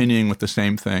of continuing with the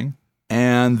same thing.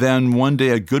 And then one day,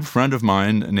 a good friend of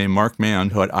mine named Mark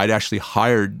Mann, who I'd actually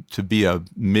hired to be a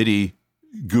MIDI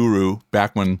guru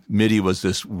back when MIDI was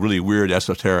this really weird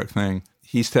esoteric thing,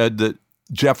 he said that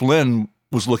Jeff Lynne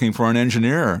was looking for an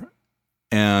engineer,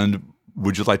 and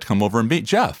would you like to come over and meet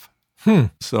Jeff?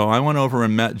 So I went over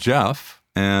and met Jeff,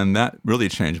 and that really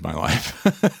changed my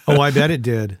life. Oh, I bet it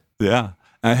did. Yeah.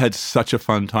 I had such a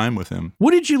fun time with him.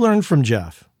 What did you learn from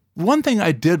Jeff? One thing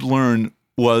I did learn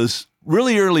was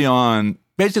really early on,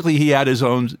 basically he had his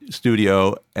own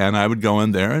studio, and I would go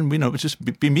in there and, it would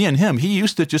just be me and him. He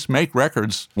used to just make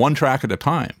records 1 track at a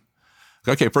time.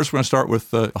 Okay, first we're going to start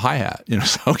with the hi-hat,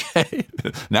 so, okay,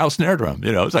 now snare drum,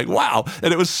 it's like, wow.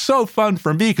 And it was so fun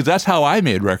for me because that's how I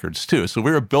made records too. So we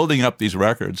were building up these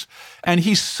records, and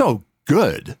he's so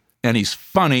good, and he's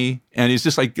funny, and he's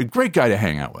just like a great guy to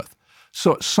hang out with.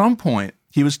 So at some point,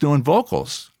 he was doing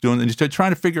vocals, he's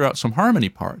trying to figure out some harmony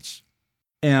parts.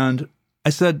 And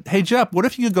I said, hey, Jeff, what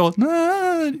if you could go,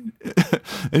 nah? And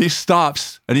he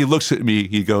stops, and he looks at me,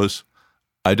 he goes,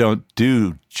 I don't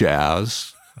do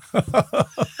jazz.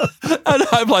 And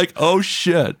I'm like, oh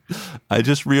shit, I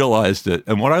just realized it.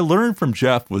 And what I learned from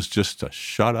Jeff was just to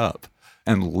shut up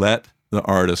and let the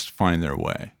artist find their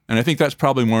way. And I think that's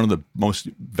probably one of the most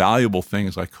valuable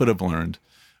things I could have learned,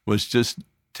 was just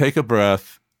take a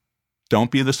breath,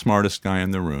 don't be the smartest guy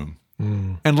in the room,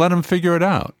 and let them figure it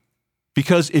out.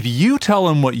 Because if you tell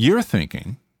them what you're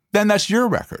thinking, then that's your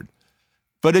record.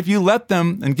 But if you let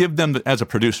them and give them, as a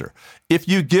producer, if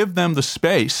you give them the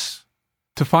space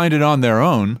to find it on their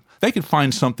own, they could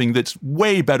find something that's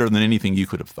way better than anything you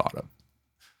could have thought of.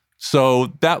 So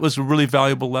that was a really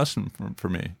valuable lesson for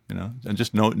me, and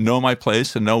just know my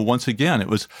place and know, once again,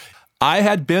 I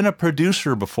had been a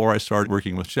producer before I started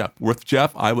working with Jeff. With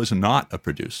Jeff, I was not a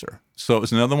producer. So it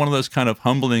was another one of those kind of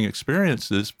humbling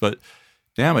experiences, but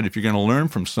damn it, if you're going to learn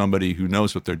from somebody who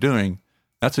knows what they're doing,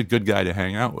 that's a good guy to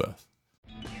hang out with.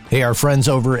 Hey, our friends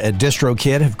over at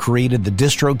DistroKid have created the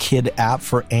DistroKid app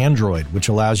for Android, which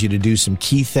allows you to do some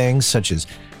key things such as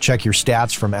check your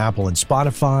stats from Apple and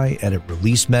Spotify, edit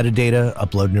release metadata,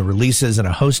 upload new releases, and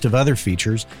a host of other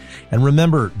features. And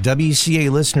remember, WCA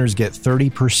listeners get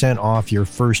 30% off your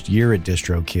first year at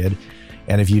DistroKid.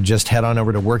 And if you just head on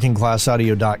over to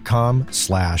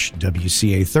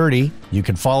workingclassaudio.com/WCA30, you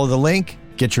can follow the link,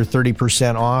 get your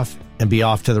 30% off, and be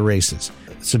off to the races.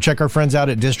 So check our friends out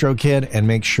at DistroKid and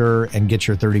make sure and get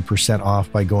your 30%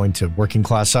 off by going to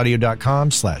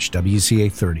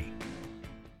workingclassaudio.com/WCA30.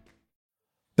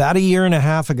 About a year and a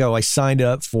half ago, I signed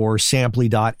up for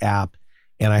Samply.app,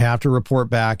 and I have to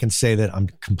report back and say that I'm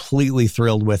completely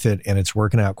thrilled with it, and it's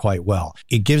working out quite well.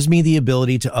 It gives me the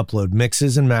ability to upload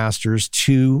mixes and masters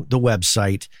to the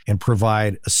website and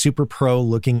provide a super pro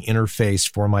looking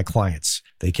interface for my clients.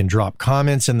 They can drop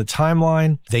comments in the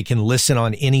timeline. They can listen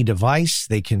on any device.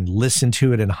 They can listen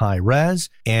to it in high res.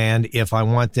 And if I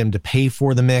want them to pay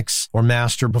for the mix or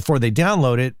master before they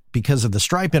download it, because of the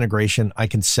Stripe integration, I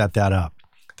can set that up.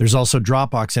 There's also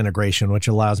Dropbox integration, which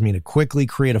allows me to quickly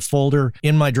create a folder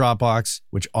in my Dropbox,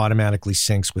 which automatically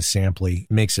syncs with Samply.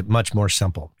 It makes it much more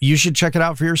simple. You should check it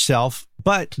out for yourself,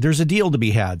 but there's a deal to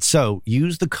be had. So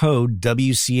use the code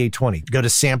WCA20. Go to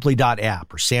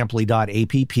Samply.app or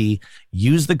Samply.app.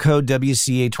 Use the code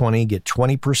WCA20, get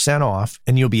 20% off,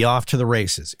 and you'll be off to the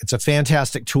races. It's a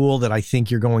fantastic tool that I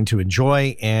think you're going to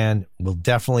enjoy and will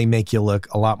definitely make you look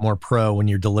a lot more pro when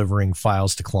you're delivering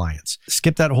files to clients.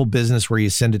 Skip that whole business where you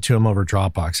send it to them over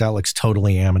Dropbox. That looks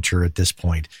totally amateur at this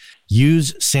point.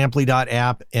 Use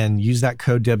Samply.app and use that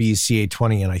code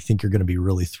WCA20, and I think you're going to be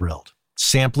really thrilled.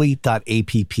 Samply.app.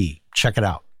 Check it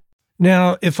out.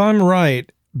 Now, if I'm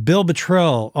right, Bill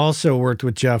Bottrell also worked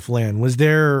with Jeff Lynne. Was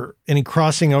there any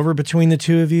crossing over between the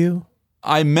two of you?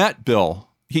 I met Bill.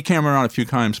 He came around a few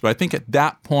times, but I think at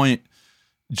that point,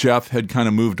 Jeff had kind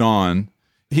of moved on.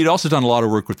 He'd also done a lot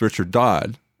of work with Richard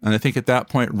Dodd. And I think at that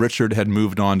point, Richard had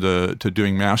moved on to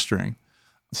doing mastering.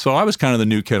 So I was kind of the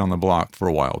new kid on the block for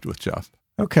a while with Jeff.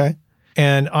 Okay.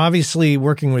 And obviously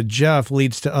working with Jeff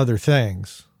leads to other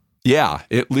things. Yeah,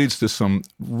 it leads to some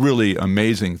really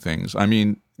amazing things. I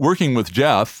mean, working with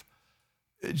Jeff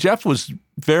was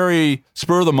very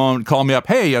spur of the moment, called me up.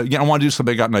 Hey, I want to do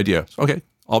something. I got an idea. Okay,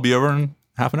 I'll be over in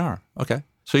half an hour. Okay.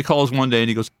 So he calls one day and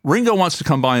he goes, Ringo wants to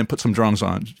come by and put some drums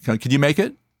on. Can you make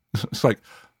it? It's like,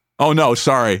 oh no,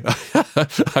 sorry.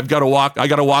 I got to walk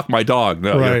my dog.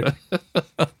 No. Right.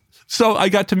 So I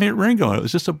got to meet Ringo. It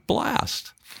was just a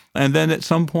blast. And then at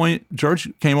some point, George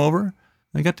came over.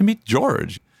 I got to meet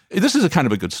George. This is a kind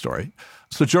of a good story.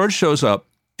 So George shows up,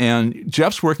 and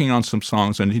Jeff's working on some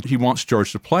songs, and he wants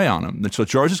George to play on them. And so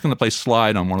George is going to play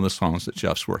slide on one of the songs that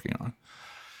Jeff's working on.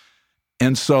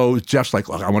 And so Jeff's like,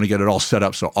 look, I want to get it all set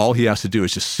up. So all he has to do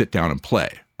is just sit down and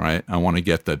play, right? I want to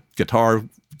get the guitar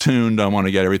tuned. I want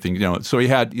to get everything, So he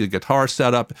had the guitar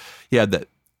set up. He had the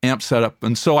amp set up.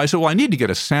 And so I said, well, I need to get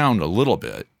a sound a little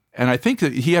bit. And I think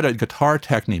that he had a guitar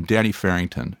tech named Danny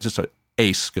Farrington, just an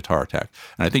ace guitar tech.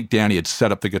 And I think Danny had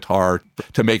set up the guitar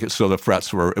to make it so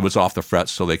it was off the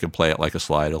frets so they could play it like a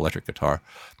slide electric guitar.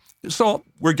 So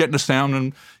we're getting a sound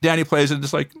and Danny plays it and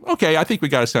it's like, okay, I think we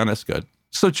got a sound that's good.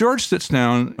 So George sits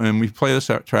down and we play this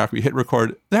track, we hit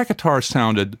record. That guitar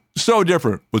sounded so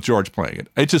different with George playing it.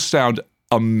 It just sounded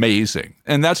amazing.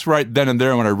 And that's right then and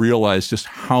there when I realized just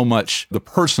how much the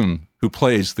person who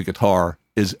plays the guitar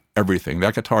is everything.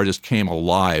 That guitar just came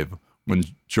alive when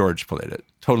George played it.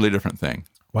 Totally different thing.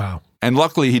 Wow. And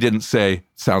luckily he didn't say,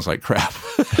 sounds like crap.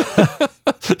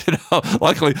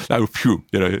 Luckily,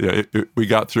 we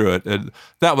got through it. And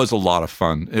that was a lot of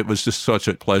fun. It was just such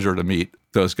a pleasure to meet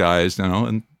those guys,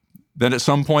 And then at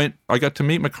some point I got to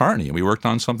meet McCartney. We worked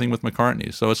on something with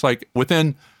McCartney. So it's like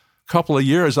within a couple of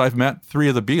years, I've met 3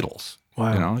 of the Beatles.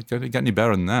 Wow. It got any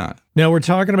better than that. Now we're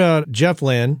talking about Jeff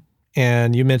Lynne,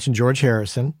 and you mentioned George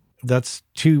Harrison. That's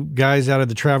 2 guys out of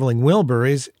the Traveling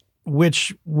Wilburys,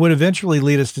 which would eventually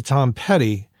lead us to Tom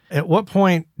Petty. At what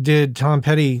point did Tom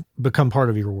Petty become part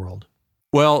of your world?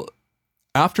 Well,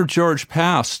 after George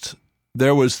passed,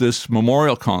 there was this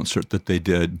memorial concert that they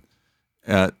did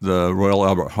at the Royal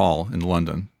Albert Hall in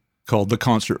London called The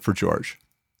Concert for George.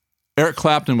 Eric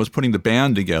Clapton was putting the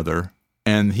band together,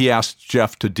 and he asked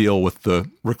Jeff to deal with the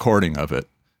recording of it,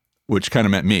 which kind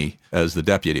of meant me as the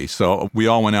deputy. So we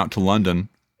all went out to London,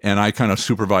 and I kind of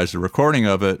supervised the recording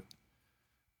of it.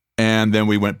 And then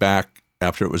we went back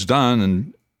after it was done,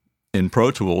 and in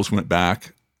Pro Tools, went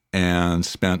back and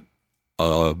spent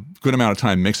a good amount of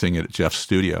time mixing it at Jeff's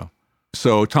studio.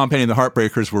 So Tom Petty and the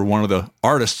Heartbreakers were one of the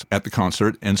artists at the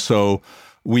concert, and so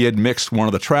we had mixed one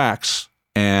of the tracks,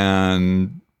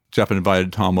 and Jeff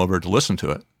invited Tom over to listen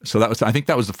to it. So I think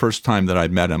that was the first time that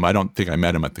I'd met him. I don't think I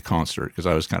met him at the concert because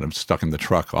I was kind of stuck in the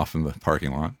truck off in the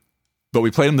parking lot. But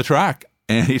we played him the track,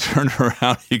 and he turned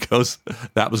around. He goes,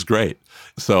 "That was great."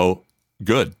 So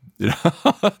good.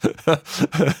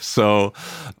 So,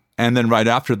 and then right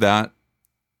after that,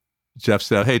 Jeff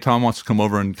said, "Hey, Tom wants to come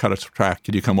over and cut a track.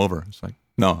 Can you come over?" It's like,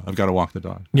 "No, I've got to walk the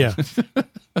dog." Yeah.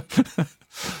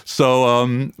 So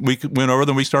we went over,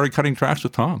 then we started cutting tracks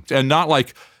with Tom, and not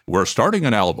like we're starting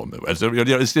an album. It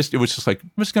was just like,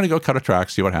 I'm just going to go cut a track,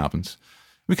 see what happens.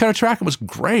 We cut a track. It was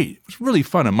great. It was really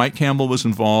fun. And Mike Campbell was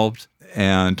involved,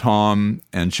 and Tom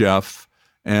and Jeff,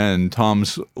 and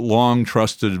Tom's long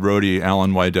trusted roadie,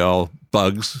 Alan Wydell,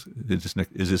 Bugs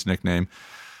is his nickname.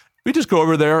 We just go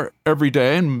over there every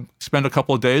day and spend a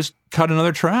couple of days, cut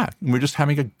another track. And we're just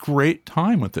having a great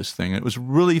time with this thing. It was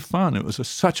really fun. It was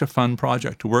such a fun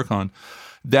project to work on.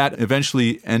 That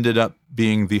eventually ended up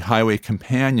being the Highway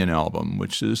Companion album,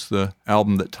 which is the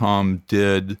album that Tom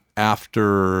did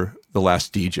after The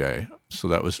Last DJ. So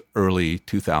that was early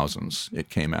 2000s it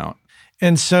came out.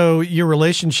 And so your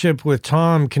relationship with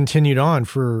Tom continued on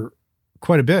for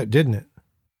quite a bit, didn't it?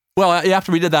 Well,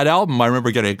 after we did that album, I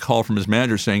remember getting a call from his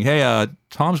manager saying, "Hey,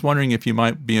 Tom's wondering if you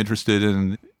might be interested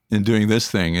in doing this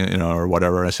thing, or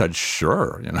whatever." And I said,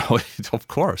 "Sure, of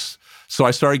course." So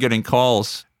I started getting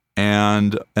calls,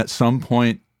 and at some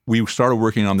point, we started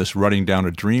working on this Running Down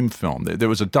a Dream film. There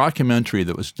was a documentary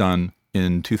that was done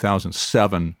in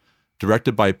 2007,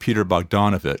 directed by Peter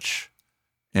Bogdanovich,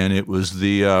 and it was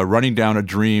the Running Down a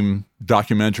Dream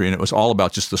documentary, and it was all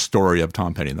about just the story of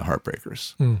Tom Petty and the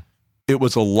Heartbreakers. It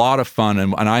was a lot of fun,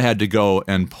 and I had to go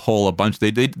and pull a bunch.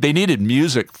 They needed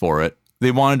music for it.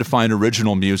 They wanted to find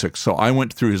original music, so I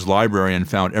went through his library and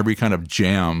found every kind of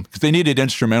jam, because they needed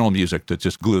instrumental music to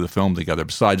just glue the film together,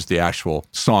 besides the actual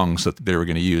songs that they were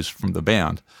going to use from the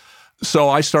band. So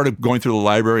I started going through the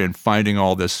library and finding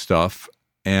all this stuff,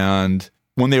 and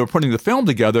when they were putting the film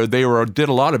together, they did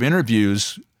a lot of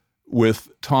interviews with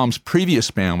Tom's previous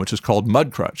band, which is called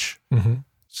Mudcrutch. Mm-hmm.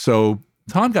 So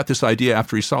Tom got this idea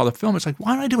after he saw the film. It's like,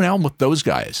 why don't I do an album with those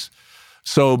guys?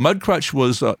 So Mudcrutch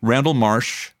was Randall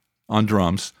Marsh on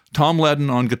drums, Tom Ledden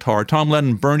on guitar, Tom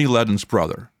Ledden, Bernie Ledden's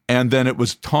brother. And then it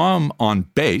was Tom on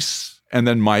bass, and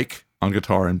then Mike on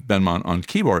guitar and Ben on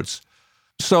keyboards.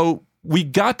 So we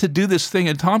got to do this thing,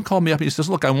 and Tom called me up and he says,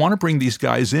 "Look, I want to bring these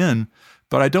guys in,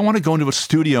 but I don't want to go into a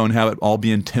studio and have it all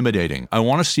be intimidating. I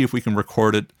want to see if we can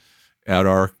record it at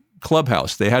our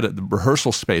clubhouse." They had the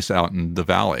rehearsal space out in the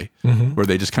valley, mm-hmm. where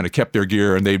they just kind of kept their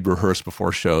gear and they'd rehearse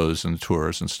before shows and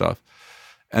tours and stuff.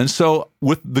 And so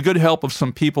with the good help of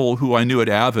some people who I knew at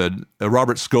Avid,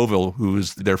 Robert Scoville, who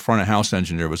was their front of house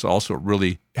engineer, was also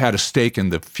really had a stake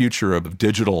in the future of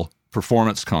digital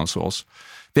performance consoles.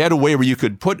 They had a way where you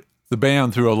could put the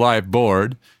band through a live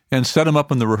board and set them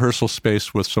up in the rehearsal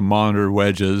space with some monitor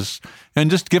wedges and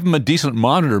just give them a decent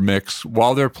monitor mix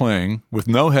while they're playing with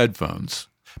no headphones.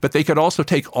 But they could also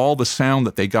take all the sound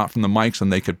that they got from the mics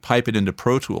and they could pipe it into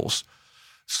Pro Tools.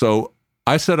 So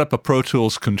I set up a Pro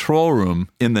Tools control room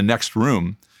in the next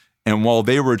room, and while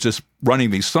they were just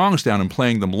running these songs down and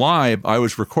playing them live, I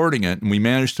was recording it, and we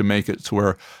managed to make it to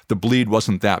where the bleed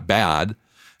wasn't that bad.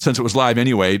 Since it was live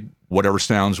anyway, whatever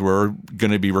sounds were going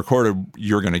to be recorded,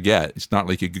 you're going to get. It's not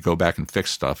like you could go back and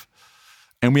fix stuff.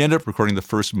 And we ended up recording the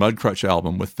first Mudcrutch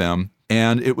album with them,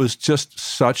 and it was just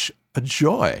such a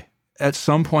joy. At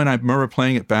some point, I remember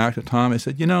playing it back to Tom. I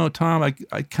said, "Tom,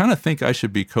 I kind of think I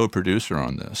should be co-producer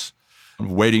on this."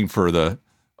 I'm waiting for the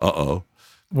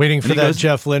Waiting for that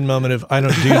Jeff Lynne moment of, "I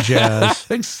don't do jazz."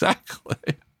 Exactly.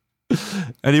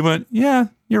 And he went, "Yeah,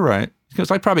 you're right."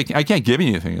 Because I can't give you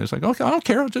anything. It's like, "Okay, I don't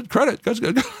care. Just credit. That's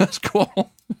good. That's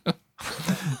cool."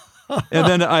 And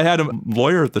then I had a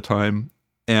lawyer at the time,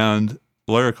 and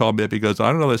the lawyer called me up. He goes,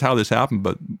 "I don't know how this happened,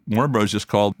 but Warner Bros. Just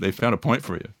called. They found a point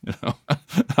for you."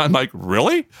 I'm like,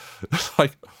 "Really?" It's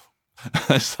like,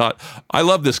 I thought, I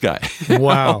love this guy.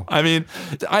 Wow. I mean,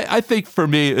 I think for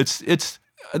me, it's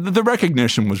the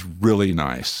recognition was really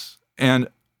nice. And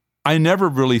I never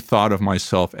really thought of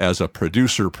myself as a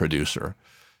producer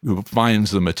who finds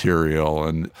the material.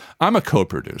 And I'm a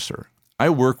co-producer. I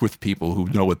work with people who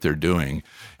know what they're doing,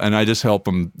 and I just help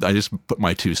them. I just put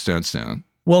my 2 cents in.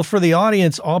 Well, for the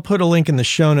audience, I'll put a link in the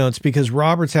show notes because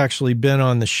Robert's actually been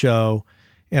on the show,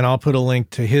 and I'll put a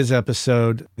link to his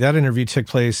episode. That interview took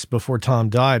place before Tom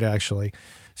died, actually.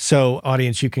 So,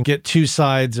 audience, you can get 2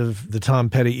 sides of the Tom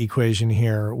Petty equation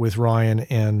here with Ryan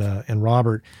and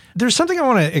Robert. There's something I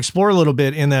want to explore a little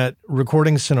bit in that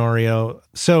recording scenario.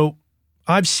 So,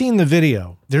 I've seen the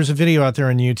video. There's a video out there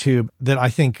on YouTube that I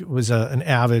think was an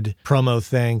Avid promo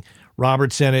thing.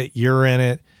 Robert's in it, you're in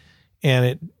it, and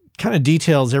it kind of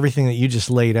details everything that you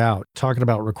just laid out, talking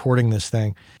about recording this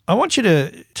thing. I want you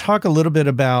to talk a little bit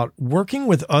about working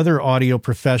with other audio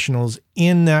professionals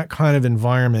in that kind of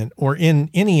environment, or in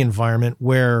any environment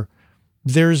where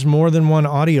there's more than one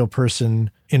audio person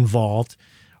involved.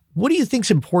 What do you think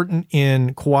is important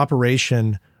in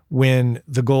cooperation when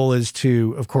the goal is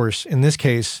to, of course, in this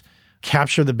case,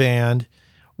 capture the band?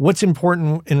 What's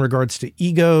important in regards to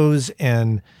egos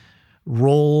and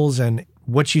roles and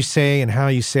what you say and how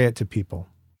you say it to people?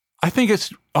 I think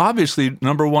it's obviously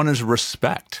number one is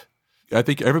respect. I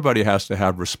think everybody has to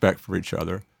have respect for each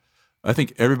other. I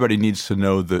think everybody needs to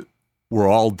know that we're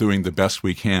all doing the best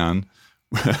we can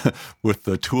with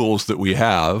the tools that we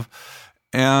have.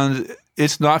 And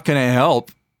it's not going to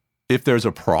help if there's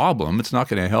a problem. It's not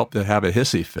going to help to have a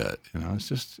hissy fit. It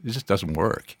just doesn't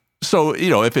work. So,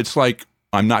 if it's like,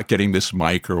 I'm not getting this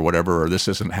mic or whatever, or this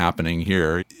isn't happening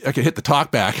here, I could hit the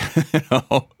talk back,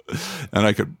 and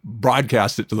I could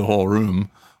broadcast it to the whole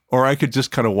room, or I could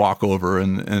just kind of walk over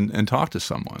and talk to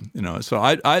someone, So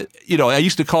I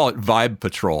used to call it vibe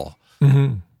patrol.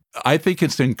 Mm-hmm. I think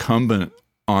it's incumbent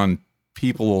on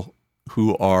people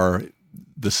who are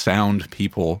the sound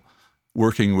people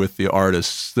working with the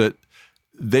artists that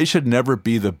they should never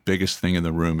be the biggest thing in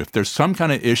the room. If there's some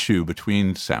kind of issue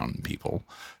between sound people,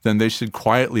 then they should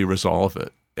quietly resolve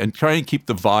it and try and keep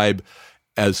the vibe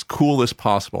as cool as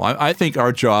possible. I think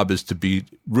our job is to be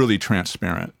really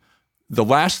transparent. The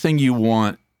last thing you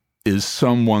want is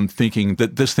someone thinking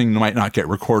that this thing might not get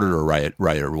recorded or right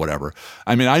or whatever.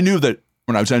 I mean, I knew that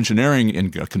when I was engineering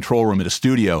in a control room at a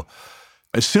studio,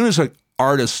 as soon as an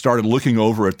artist started looking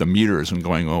over at the meters and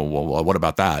going, oh, well, what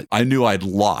about that? I knew I had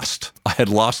lost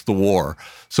the war.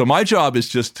 So my job is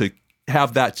just to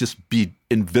have that just be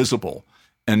invisible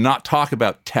and not talk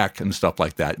about tech and stuff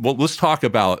like that. Well, let's talk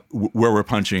about where we're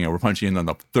punching, and we're punching in on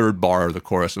the third bar of the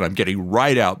chorus, and I'm getting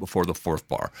right out before the fourth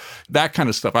bar. That kind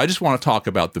of stuff. I just want to talk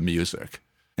about the music,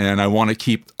 and I want to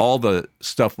keep all the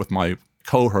stuff with my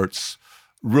cohorts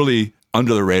really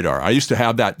under the radar. I used to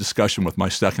have that discussion with my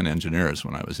second engineers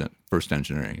when I was in first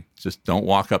engineering. Just don't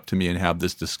walk up to me and have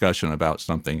this discussion about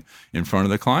something in front of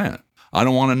the client. I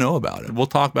don't want to know about it. We'll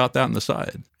talk about that on the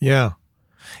side. Yeah.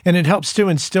 And it helps to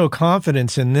instill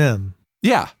confidence in them.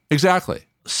 Yeah, exactly.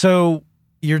 So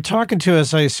you're talking to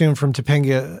us, I assume, from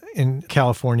Topanga in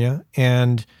California.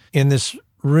 And in this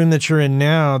room that you're in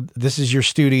now, this is your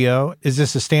studio. Is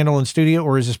this a standalone studio,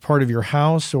 or is this part of your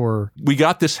house? Or we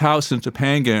got this house in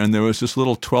Topanga, and there was this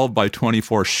little 12 by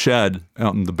 24 shed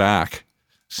out in the back,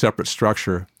 separate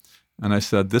structure. And I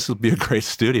said, this would be a great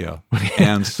studio.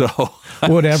 And so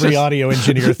what every audio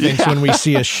engineer thinks when we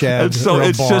see a shed. And so or a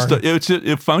it's barn. it's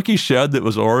a funky shed that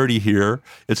was already here.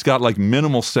 It's got like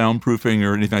minimal soundproofing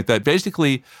or anything like that.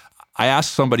 Basically, I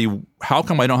asked somebody, how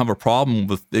come I don't have a problem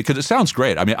with it? Because it sounds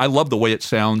great. I mean, I love the way it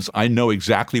sounds. I know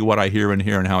exactly what I hear in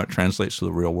here and how it translates to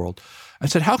the real world. I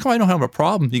said, how come I don't have a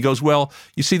problem? He goes, well,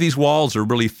 you see these walls are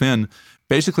really thin.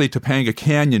 Basically, Topanga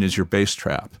Canyon is your bass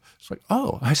trap. It's like,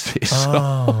 oh, I see. So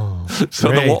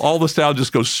all the sound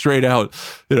just goes straight out.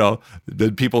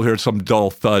 Then people hear some dull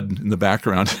thud in the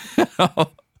background.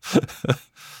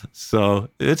 So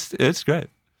it's great.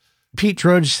 Pete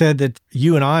Droge said that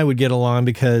you and I would get along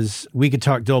because we could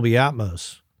talk Dolby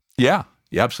Atmos. Yeah,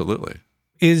 absolutely.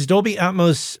 Is Dolby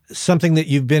Atmos something that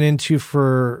you've been into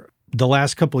for the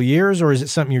last couple of years, or is it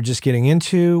something you're just getting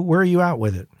into? Where are you at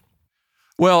with it?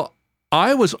 Well,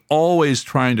 I was always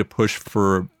trying to push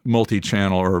for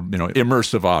multi-channel or,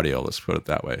 immersive audio, let's put it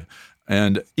that way.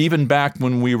 And even back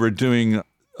when we were doing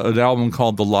an album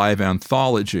called The Live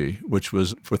Anthology, which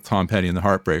was with Tom Petty and the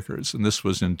Heartbreakers, and this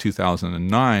was in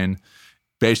 2009,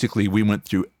 basically we went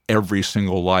through every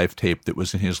single live tape that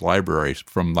was in his library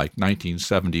from like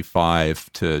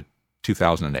 1975 to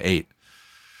 2008.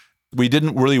 We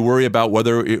didn't really worry about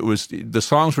whether it was, the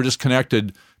songs were just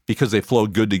connected because they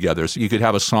flowed good together. So you could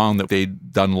have a song that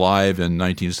they'd done live in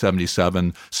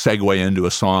 1977 segue into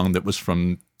a song that was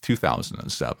from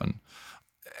 2007.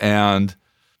 And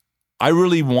I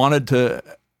really wanted to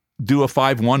do a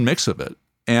 5.1 mix of it.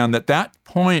 And at that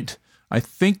point, I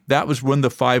think that was when the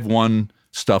 5.1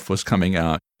 stuff was coming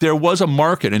out. There was a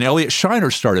market, and Elliot Shiner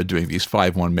started doing these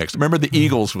 5.1 mix. Remember, the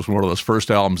Eagles was one of those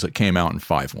first albums that came out in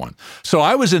 5.1. So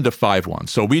I was into 5.1.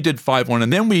 So we did 5.1,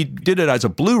 and then we did it as a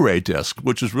Blu-ray disc,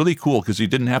 which was really cool because you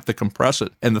didn't have to compress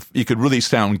it, and you could really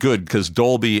sound good because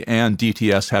Dolby and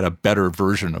DTS had a better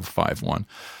version of 5.1.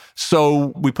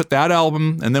 So we put that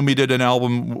album, and then we did an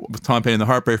album with Tom Petty and the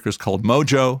Heartbreakers called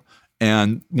Mojo.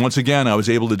 And once again, I was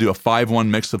able to do a 5.1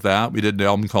 mix of that. We did an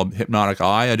album called Hypnotic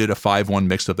Eye. I did a 5.1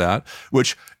 mix of that,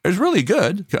 which is really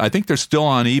good. I think they're still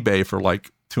on eBay for like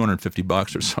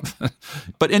 $250 or something.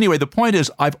 But anyway, the point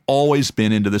is I've always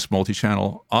been into this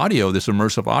multi-channel audio, this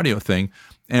immersive audio thing.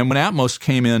 And when Atmos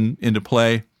came into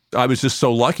play, I was just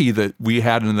so lucky that we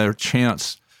had another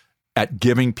chance at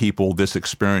giving people this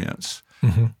experience.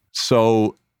 Mm-hmm.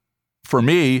 So for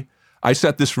me, I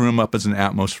set this room up as an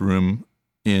Atmos room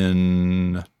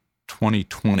in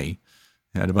 2020.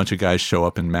 I had a bunch of guys show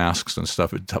up in masks and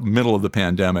stuff at the middle of the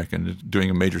pandemic and doing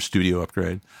a major studio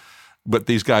upgrade. But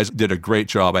these guys did a great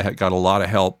job. I got a lot of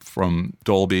help from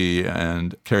Dolby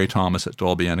and Kerry Thomas at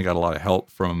Dolby, and I got a lot of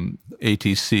help from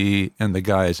ATC and the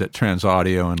guys at Trans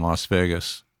Audio in Las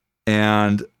Vegas.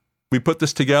 And we put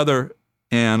this together,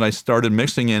 and I started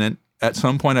mixing in it. At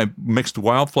some point, I mixed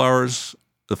Wildflowers.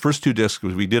 The first 2 discs,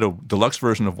 we did a deluxe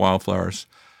version of Wildflowers.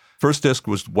 First disc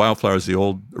was Wildflowers, the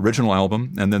old original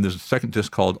album, and then there's a second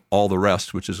disc called All the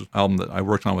Rest, which is an album that I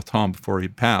worked on with Tom before he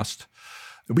passed.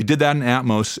 We did that in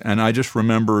Atmos, and I just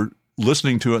remember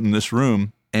listening to it in this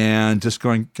room and just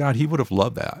going, God, he would have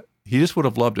loved that. He just would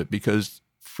have loved it, because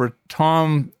for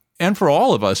Tom and for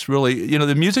all of us, really,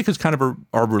 the music is kind of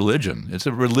our religion. It's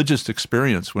a religious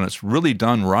experience. When it's really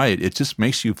done right, it just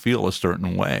makes you feel a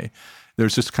certain way.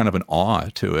 There's just kind of an awe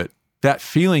to it. That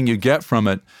feeling you get from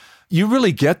it, you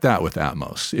really get that with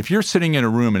Atmos. If you're sitting in a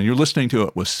room and you're listening to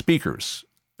it with speakers,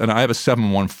 and I have a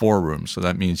 714 room, so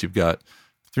that means you've got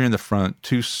 3 in the front,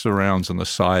 2 surrounds on the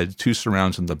side, 2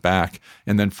 surrounds in the back,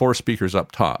 and then 4 speakers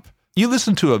up top. You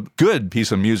listen to a good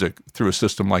piece of music through a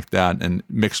system like that and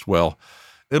mixed well,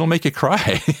 it'll make you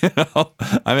cry.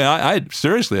 I mean, I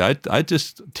seriously, I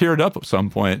just teared up at some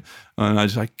point, and I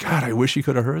was like, God, I wish you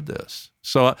could have heard this.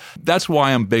 So that's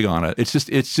why I'm big on it.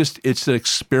 It's an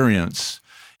experience.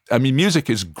 I mean, music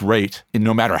is great,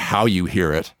 no matter how you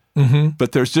hear it,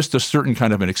 but there's just a certain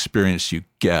kind of an experience you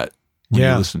get when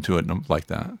you listen to it like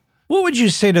that. What would you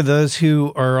say to those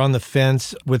who are on the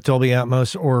fence with Dolby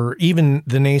Atmos, or even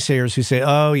the naysayers who say,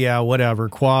 oh yeah, whatever,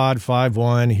 quad,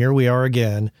 5.1, here we are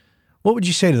again? What would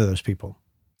you say to those people?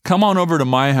 Come on over to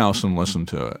my house and listen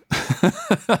to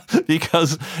it.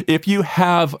 Because if you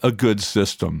have a good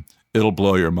system, it'll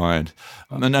blow your mind.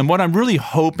 And what I'm really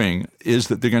hoping is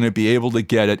that they're going to be able to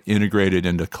get it integrated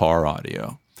into car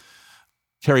audio.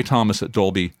 Kerry Thomas at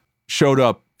Dolby showed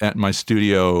up at my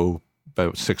studio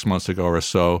about 6 months ago or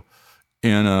so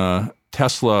in a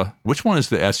Tesla. Which one is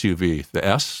the SUV? The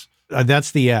S?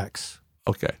 That's the X.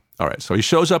 Okay. All right. So he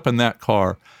shows up in that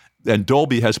car, and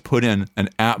Dolby has put in an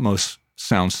Atmos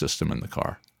sound system in the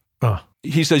car.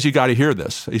 He says, you got to hear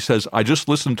this. He says, I just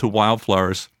listened to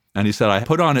Wildflowers, and he said, I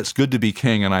put on It's Good to Be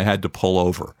King, and I had to pull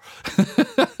over.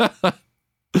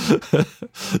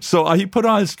 So he put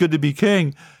on It's Good to Be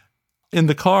King in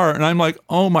the car, and I'm like,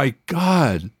 oh my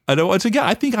God. I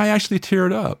think I actually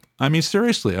teared up. I mean,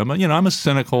 seriously, I'm a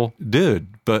cynical dude,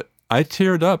 but I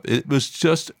teared up. It was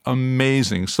just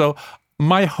amazing. So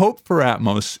my hope for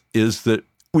Atmos is that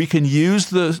we can use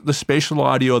the spatial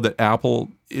audio that Apple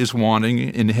is wanting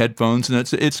in headphones,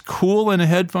 and it's cool in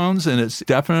headphones, and it's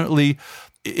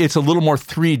a little more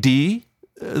 3D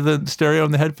than stereo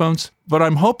in the headphones. But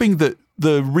I'm hoping that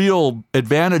the real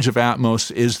advantage of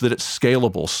Atmos is that it's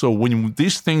scalable. So when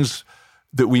these things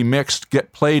that we mixed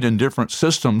get played in different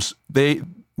systems, they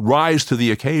rise to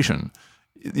the occasion.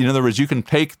 In other words, you can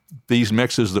take these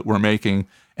mixes that we're making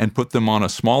and put them on a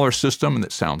smaller system, and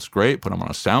it sounds great. Put them on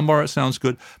a soundbar, it sounds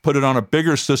good. Put it on a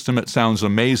bigger system, it sounds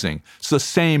amazing. It's the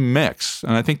same mix,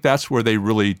 and I think that's where they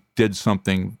really did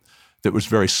something that was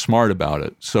very smart about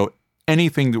it. So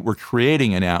anything that we're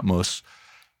creating in Atmos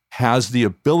has the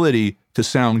ability to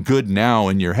sound good now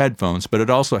in your headphones, but it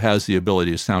also has the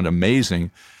ability to sound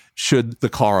amazing should the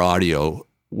car audio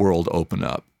world open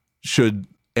up. Should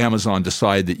Amazon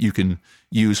decide that you can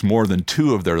use more than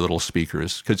 2 of their little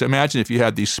speakers? Because imagine if you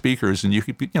had these speakers and you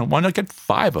could, why not get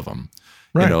 5 of them?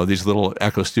 Right. These little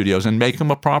Echo Studios, and make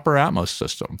them a proper Atmos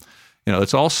system.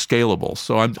 It's all scalable.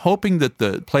 So I'm hoping that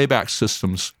the playback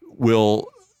systems will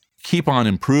keep on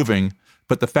improving,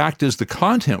 but the fact is the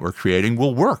content we're creating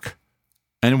will work.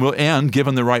 And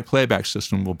given the right playback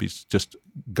system, will be just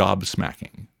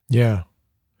gobsmacking. Yeah.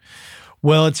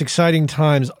 Well, it's exciting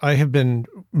times. I have been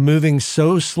moving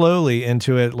so slowly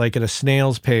into it, like at a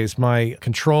snail's pace. My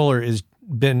controller has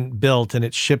been built and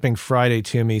it's shipping Friday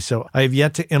to me. So I have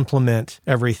yet to implement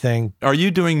everything. Are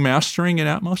you doing mastering in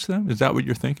Atmos then? Is that what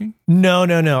you're thinking? No.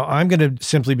 I'm going to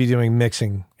simply be doing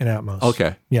mixing in Atmos.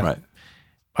 Okay. Yeah. Right.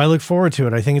 I look forward to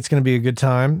it. I think it's going to be a good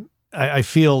time. I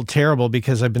feel terrible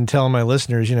because I've been telling my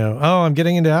listeners, I'm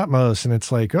getting into Atmos, and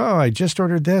it's like, I just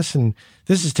ordered this, and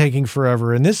this is taking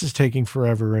forever, and this is taking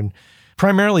forever. And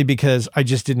primarily because I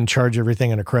just didn't charge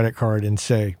everything on a credit card and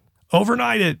say,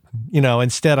 overnight it.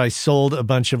 Instead I sold a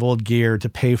bunch of old gear to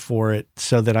pay for it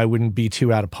so that I wouldn't be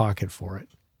too out of pocket for it.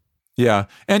 Yeah.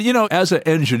 And, as an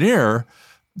engineer,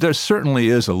 there certainly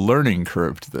is a learning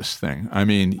curve to this thing. I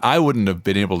mean, I wouldn't have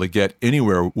been able to get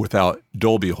anywhere without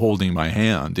Dolby holding my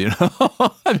hand,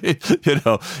 I mean,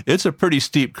 it's a pretty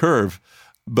steep curve.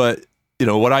 But,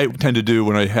 what I tend to do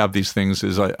when I have these things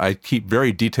is I keep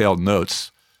very detailed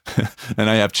notes and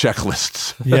I have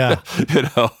checklists. Yeah.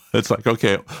 It's like,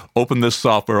 okay, open this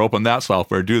software, open that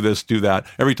software, do this, do that.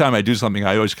 Every time I do something,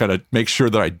 I always kind of make sure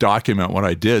that I document what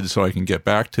I did so I can get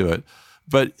back to it.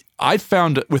 But I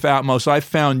found with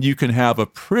Atmos, you can have a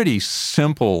pretty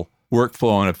simple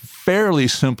workflow and a fairly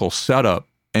simple setup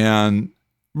and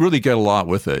really get a lot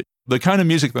with it. The kind of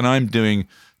music that I'm doing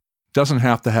doesn't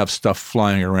have to have stuff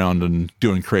flying around and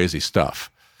doing crazy stuff.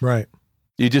 Right.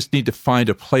 You just need to find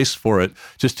a place for it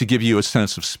just to give you a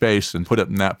sense of space and put it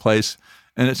in that place.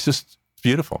 And it's just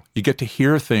beautiful. You get to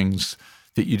hear things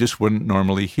that you just wouldn't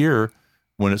normally hear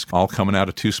when it's all coming out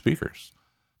of two speakers.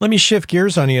 Let me shift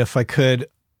gears on you if I could.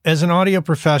 As an audio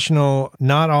professional,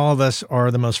 not all of us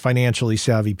are the most financially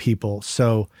savvy people.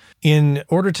 So in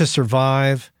order to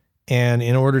survive and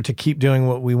in order to keep doing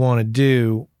what we want to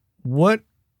do, what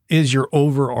is your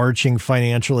overarching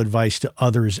financial advice to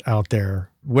others out there,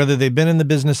 whether they've been in the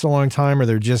business a long time or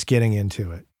they're just getting into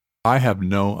it? I have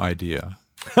no idea.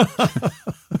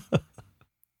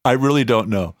 I really don't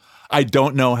know. I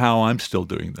don't know how I'm still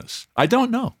doing this. I don't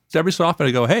know. Every so often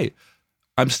I go, hey,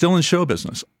 I'm still in show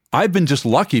business. I've been just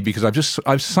lucky because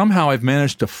I've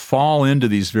managed to fall into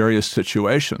these various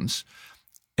situations.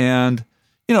 And,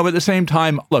 but at the same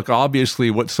time, look,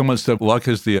 obviously what someone said, luck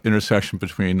is the intersection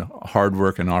between hard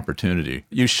work and opportunity.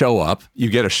 You show up, you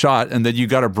get a shot, and then you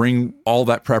got to bring all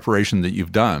that preparation that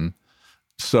you've done.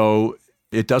 So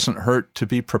it doesn't hurt to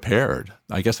be prepared.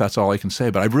 I guess that's all I can say,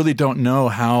 but I really don't know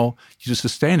how you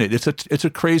sustain it. It's a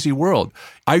crazy world.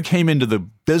 I came into the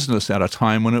business at a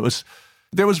time when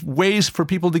there was ways for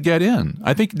people to get in.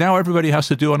 I think now everybody has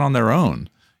to do it on their own.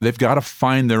 They've got to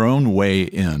find their own way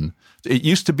in. It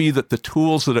used to be that the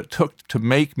tools that it took to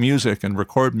make music and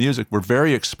record music were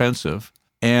very expensive,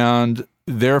 and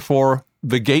therefore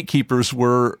the gatekeepers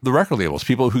were the record labels,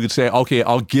 people who could say, okay,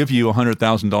 I'll give you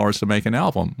 $100,000 to make an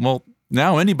album. Well,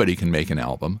 now anybody can make an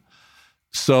album.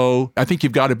 So I think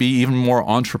you've got to be even more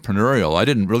entrepreneurial. I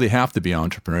didn't really have to be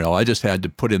entrepreneurial. I just had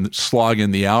to slog in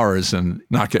the hours and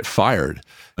not get fired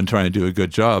and trying to do a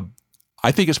good job.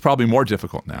 I think it's probably more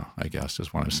difficult now, I guess,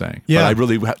 is what I'm saying. Yeah. But I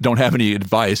really don't have any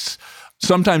advice.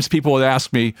 Sometimes people would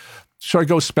ask me, should I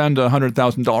go spend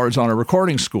 $100,000 on a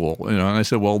recording school? And I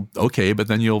said, well, okay, but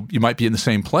then you might be in the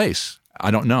same place.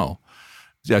 I don't know.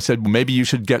 I said, well, maybe you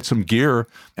should get some gear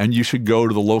and you should go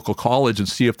to the local college and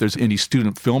see if there's any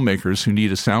student filmmakers who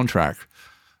need a soundtrack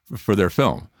for their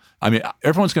film. I mean,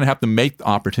 everyone's going to have to make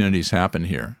opportunities happen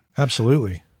here.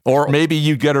 Absolutely. Or maybe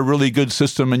you get a really good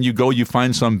system and you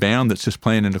find some band that's just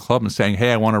playing in a club and saying,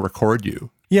 hey, I want to record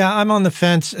you. Yeah, I'm on the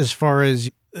fence as far as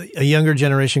a younger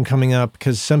generation coming up,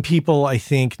 because some people, I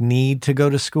think, need to go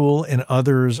to school and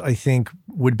others, I think,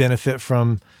 would benefit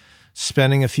from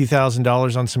spending a few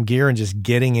 $1,000s on some gear and just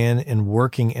getting in and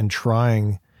working and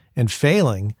trying and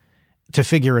failing to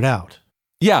figure it out.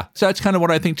 Yeah, so that's kind of what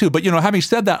I think too. But, having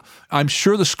said that, I'm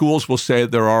sure the schools will say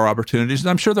there are opportunities, and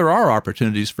I'm sure there are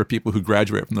opportunities for people who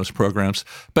graduate from those programs.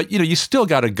 But, you still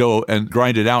got to go and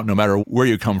grind it out no matter where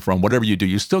you come from, whatever you do.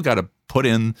 You still got to put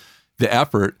in the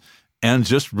effort and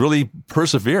just really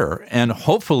persevere and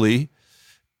hopefully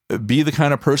be the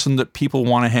kind of person that people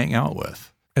want to hang out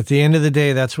with. At the end of the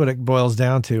day, that's what it boils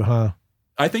down to, huh?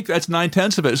 I think that's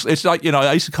 9/10 of it. It's like,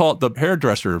 I used to call it the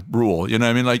hairdresser rule. You know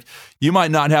what I mean? Like, you might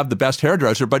not have the best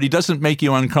hairdresser, but he doesn't make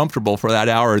you uncomfortable for that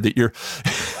hour that you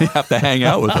have to hang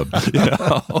out with him.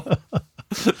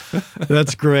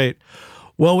 That's great.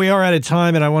 Well, we are out of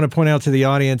time, and I want to point out to the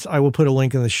audience, I will put a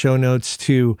link in the show notes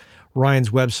to Ryan's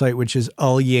website, which is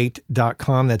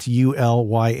ulyate.com. That's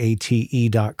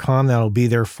ulyate.com. That'll be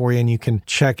there for you, and you can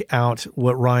check out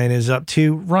what Ryan is up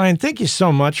to. Ryan, thank you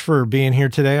so much for being here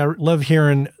today. I love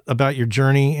hearing about your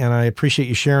journey, and I appreciate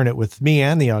you sharing it with me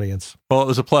and the audience. Well, it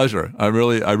was a pleasure. I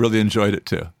really enjoyed it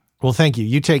too. Well, thank you.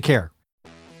 You take care.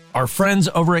 Our friends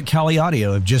over at Kali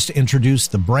Audio have just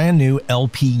introduced the brand new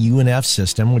LP UNF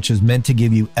system, which is meant to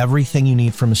give you everything you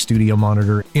need from a studio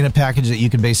monitor in a package that you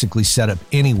can basically set up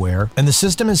anywhere. And the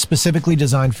system is specifically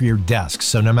designed for your desk.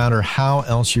 So no matter how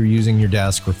else you're using your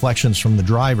desk, reflections from the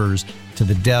drivers to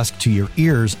the desk to your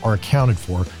ears are accounted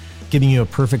for. giving you a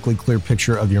perfectly clear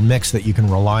picture of your mix that you can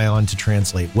rely on to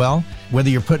translate well. Whether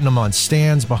you're putting them on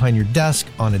stands behind your desk,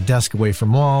 on a desk away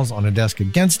from walls, on a desk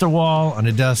against a wall, on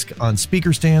a desk on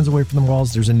speaker stands away from the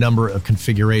walls, there's a number of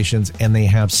configurations, and they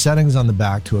have settings on the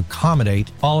back to accommodate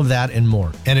all of that and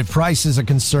more. And if price is a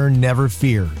concern, never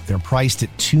fear. They're priced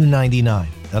at $299.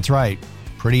 That's right,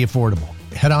 pretty affordable.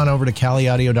 Head on over to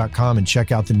caliaudio.com and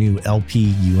check out the new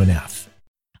LP UNF.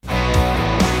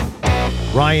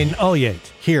 Ryan Ulyate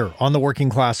here on the Working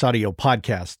Class Audio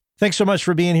Podcast. Thanks so much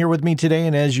for being here with me today.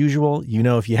 And as usual,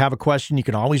 if you have a question, you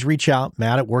can always reach out,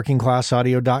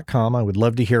 matt@workingclassaudio.com. I would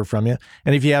love to hear from you.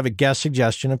 And if you have a guest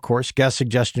suggestion, of course, guest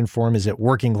suggestion form is at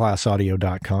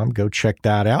workingclassaudio.com. Go check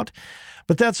that out.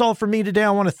 But that's all for me today.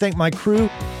 I want to thank my crew,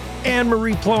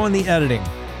 Anne-Marie Plo in the editing,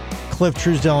 Cliff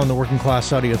Truesdell on the Working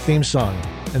Class Audio theme song,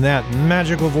 and that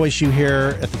magical voice you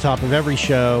hear at the top of every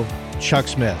show, Chuck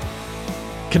Smith.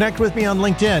 Connect with me on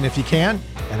LinkedIn if you can.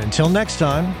 And until next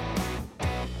time,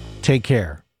 take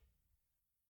care.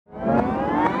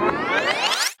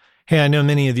 Hey, I know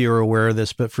many of you are aware of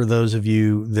this, but for those of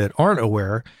you that aren't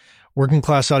aware, Working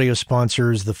Class Audio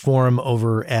sponsors the forum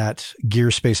over at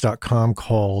gearspace.com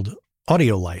called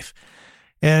Audio Life.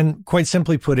 And quite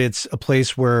simply put, it's a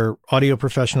place where audio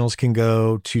professionals can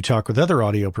go to talk with other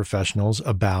audio professionals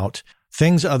about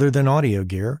things other than audio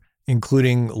gear,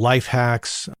 including life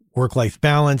hacks, work-life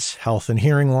balance, health and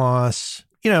hearing loss.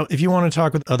 If you want to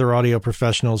talk with other audio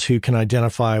professionals who can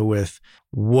identify with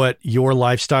what your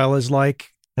lifestyle is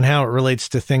like and how it relates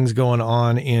to things going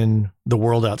on in the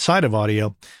world outside of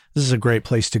audio, this is a great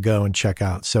place to go and check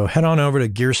out. So head on over to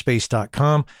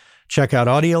gearspace.com, check out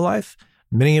Audio Life,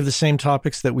 many of the same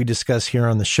topics that we discuss here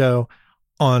on the show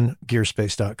on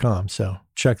gearspace.com. So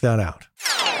check that out.